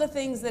one of the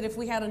things that if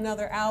we had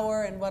another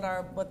hour and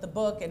what the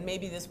book and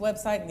maybe this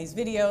website and these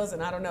videos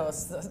and I don't know,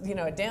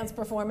 a dance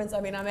performance,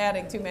 I mean, I'm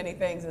adding too many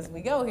things as we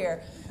go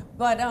here.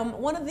 But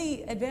one of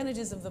the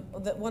advantages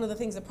of one of the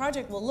things the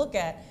project will look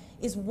at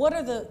is what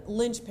are the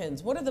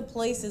linchpins, what are the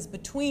places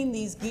between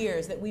these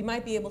gears that we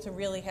might be able to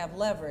really have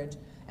leverage,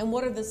 and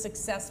what are the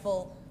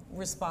successful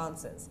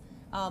responses.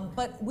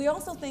 But we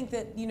also think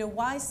that, you know,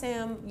 why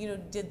Sam, you know,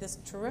 did this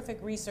terrific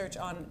research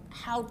on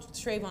how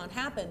Trayvon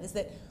happened is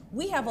that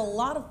we have a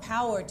lot of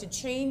power to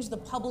change the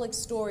public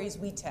stories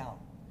we tell.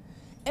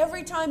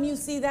 Every time you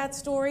see that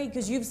story,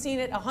 because you've seen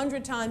it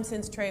 100 times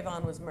since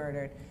Trayvon was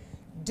murdered,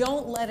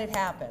 don't let it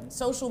happen.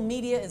 Social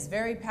media is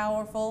very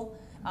powerful.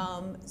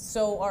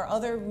 So are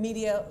other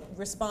media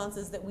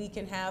responses that we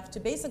can have to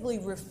basically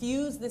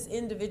refuse this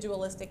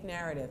individualistic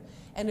narrative.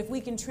 And if we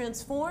can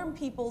transform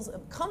people's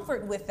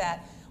comfort with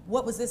that,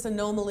 what was this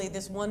anomaly,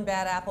 this one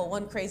bad apple,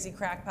 one crazy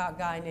crackpot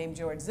guy named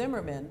George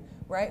Zimmerman,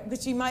 right?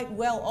 Which he might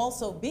well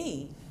also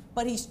be,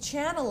 but he's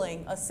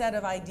channeling a set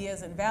of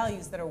ideas and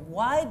values that are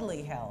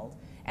widely held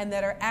and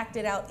that are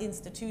acted out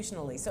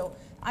institutionally. So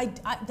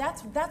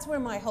that's where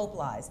my hope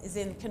lies, is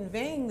in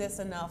conveying this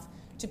enough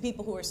to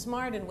people who are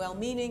smart and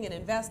well-meaning and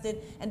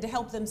invested, and to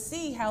help them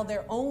see how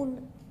their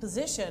own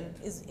position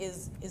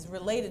is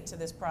related to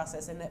this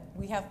process, and that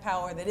we have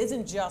power that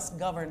isn't just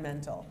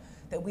governmental,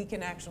 that we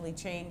can actually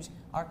change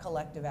our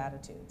collective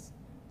attitudes.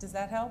 Does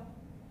that help?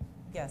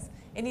 Yes.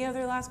 Any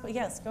other last,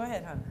 yes, go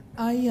ahead, Hunter.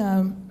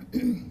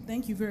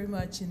 Thank you very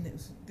much, and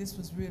this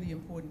was really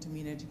important to me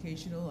and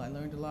educational. I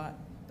learned a lot.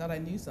 Thought I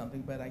knew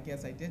something, but I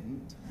guess I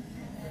didn't.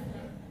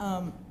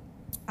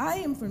 I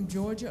am from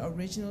Georgia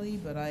originally,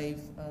 but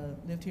I've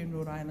lived here in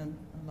Rhode Island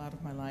a lot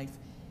of my life.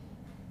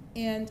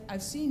 And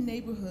I've seen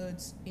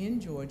neighborhoods in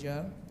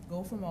Georgia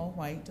go from all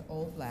white to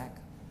all black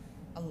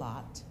a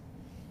lot.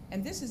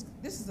 And this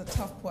is a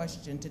tough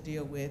question to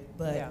deal with,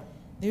 but yeah.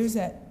 There's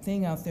that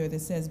thing out there that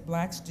says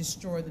blacks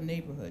destroy the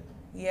neighborhood.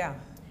 Yeah.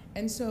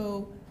 And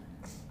so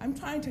I'm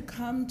trying to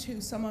come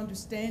to some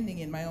understanding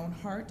in my own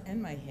heart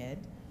and my head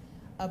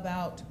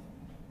about,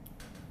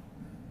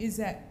 is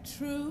that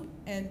true?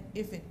 And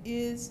if it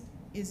is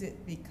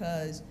it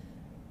because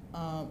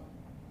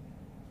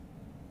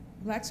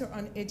blacks are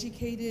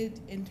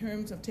uneducated in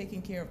terms of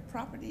taking care of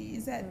property?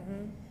 Is that,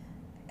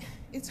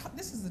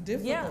 this is a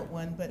difficult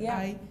one, but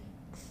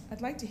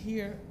I'd like to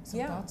hear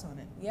some thoughts on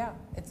it. Yeah,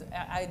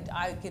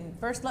 I can,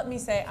 first let me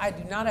say, I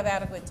do not have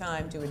adequate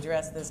time to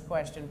address this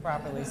question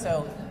properly.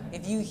 So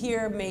if you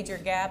hear major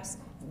gaps,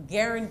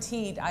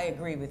 guaranteed I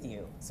agree with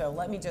you. So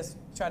let me just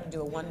try to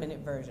do a 1-minute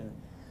version.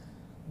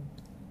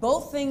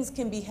 Both things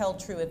can be held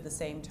true at the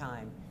same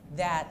time,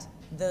 that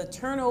the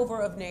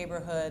turnover of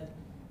neighborhood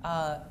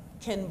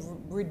can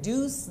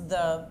reduce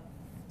the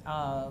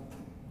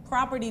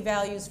property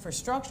values for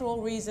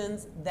structural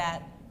reasons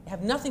that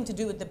have nothing to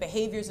do with the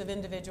behaviors of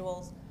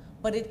individuals,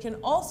 but it can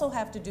also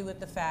have to do with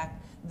the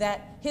fact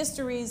that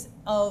histories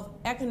of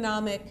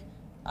economic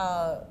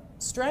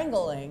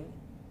strangling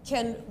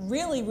can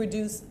really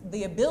reduce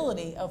the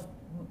ability of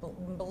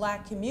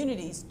black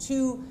communities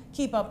to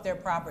keep up their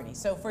property.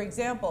 So for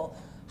example,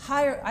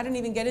 I didn't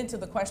even get into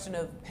the question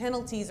of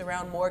penalties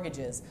around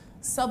mortgages.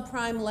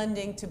 subprime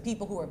lending to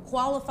people who are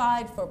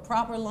qualified for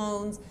proper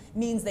loans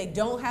means they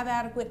don't have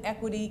adequate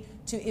equity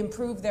to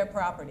improve their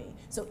property.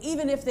 So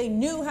even if they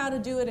knew how to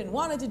do it and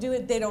wanted to do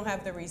it, they don't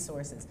have the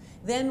resources.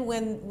 Then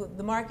when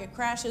the market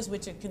crashes,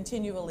 which it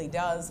continually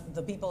does,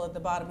 the people at the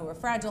bottom who are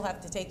fragile have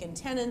to take in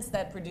tenants.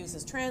 That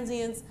produces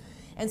transients.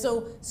 And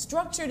so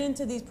structured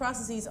into these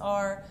processes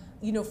are,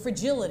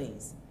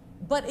 fragilities.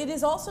 But it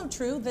is also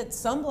true that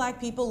some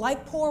black people,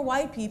 like poor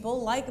white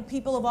people, like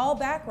people of all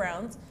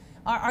backgrounds,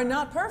 are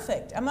not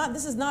perfect.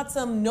 This is not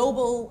some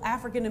noble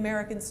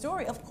African-American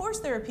story. Of course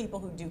there are people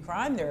who do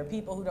crime, there are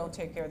people who don't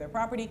take care of their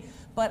property,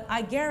 but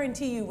I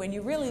guarantee you when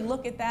you really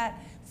look at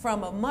that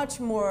from a much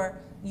more,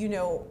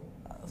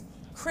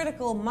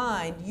 critical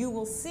mind, you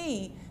will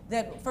see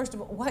that, first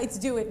of all, whites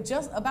do it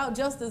just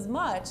as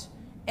much,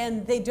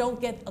 and they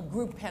don't get a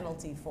group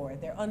penalty for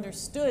it. They're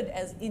understood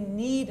as in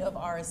need of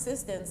our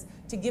assistance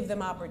to give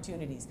them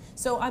opportunities.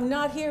 So I'm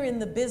not here in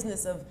the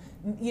business of,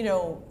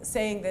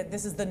 saying that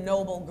this is the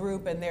noble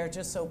group and they're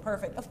just so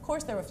perfect. Of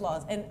course there are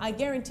flaws. And I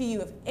guarantee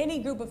you, if any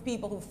group of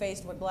people who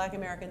faced what black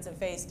Americans have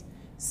faced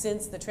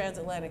since the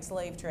transatlantic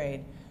slave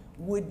trade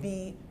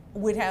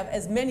would have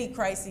as many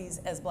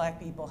crises as black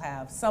people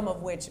have, some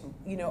of which,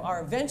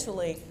 are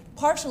eventually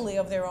partially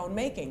of their own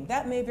making.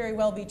 That may very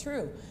well be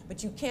true,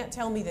 but you can't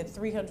tell me that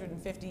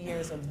 350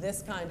 years of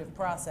this kind of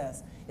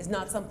process is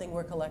not something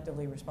we're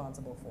collectively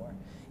responsible for.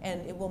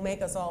 And it will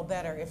make us all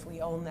better if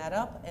we own that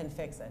up and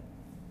fix it.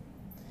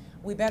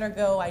 We better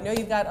go. I know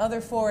you've got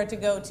other fora to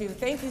go to.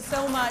 Thank you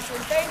so much,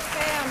 and thanks,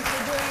 Sam,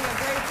 for doing a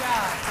great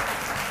job.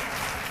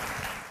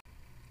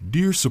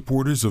 Dear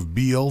supporters of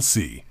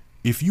BLC,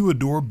 if you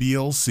adore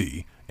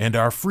BLC and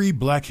our free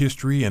Black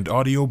History and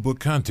audiobook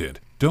content,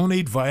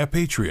 donate via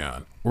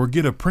Patreon or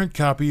get a print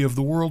copy of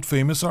the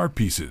world-famous art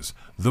pieces,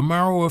 The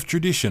Marrow of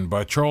Tradition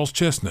by Charles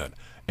Chesnutt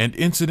and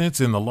Incidents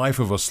in the Life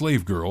of a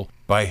Slave Girl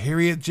by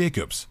Harriet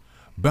Jacobs,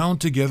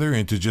 bound together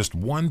into just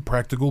one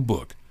practical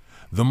book.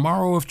 The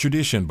Marrow of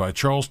Tradition by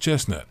Charles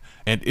Chesnutt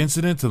and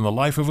Incidents in the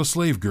Life of a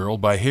Slave Girl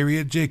by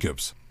Harriet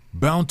Jacobs,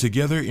 bound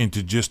together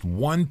into just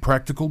one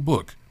practical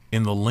book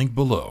in the link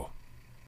below.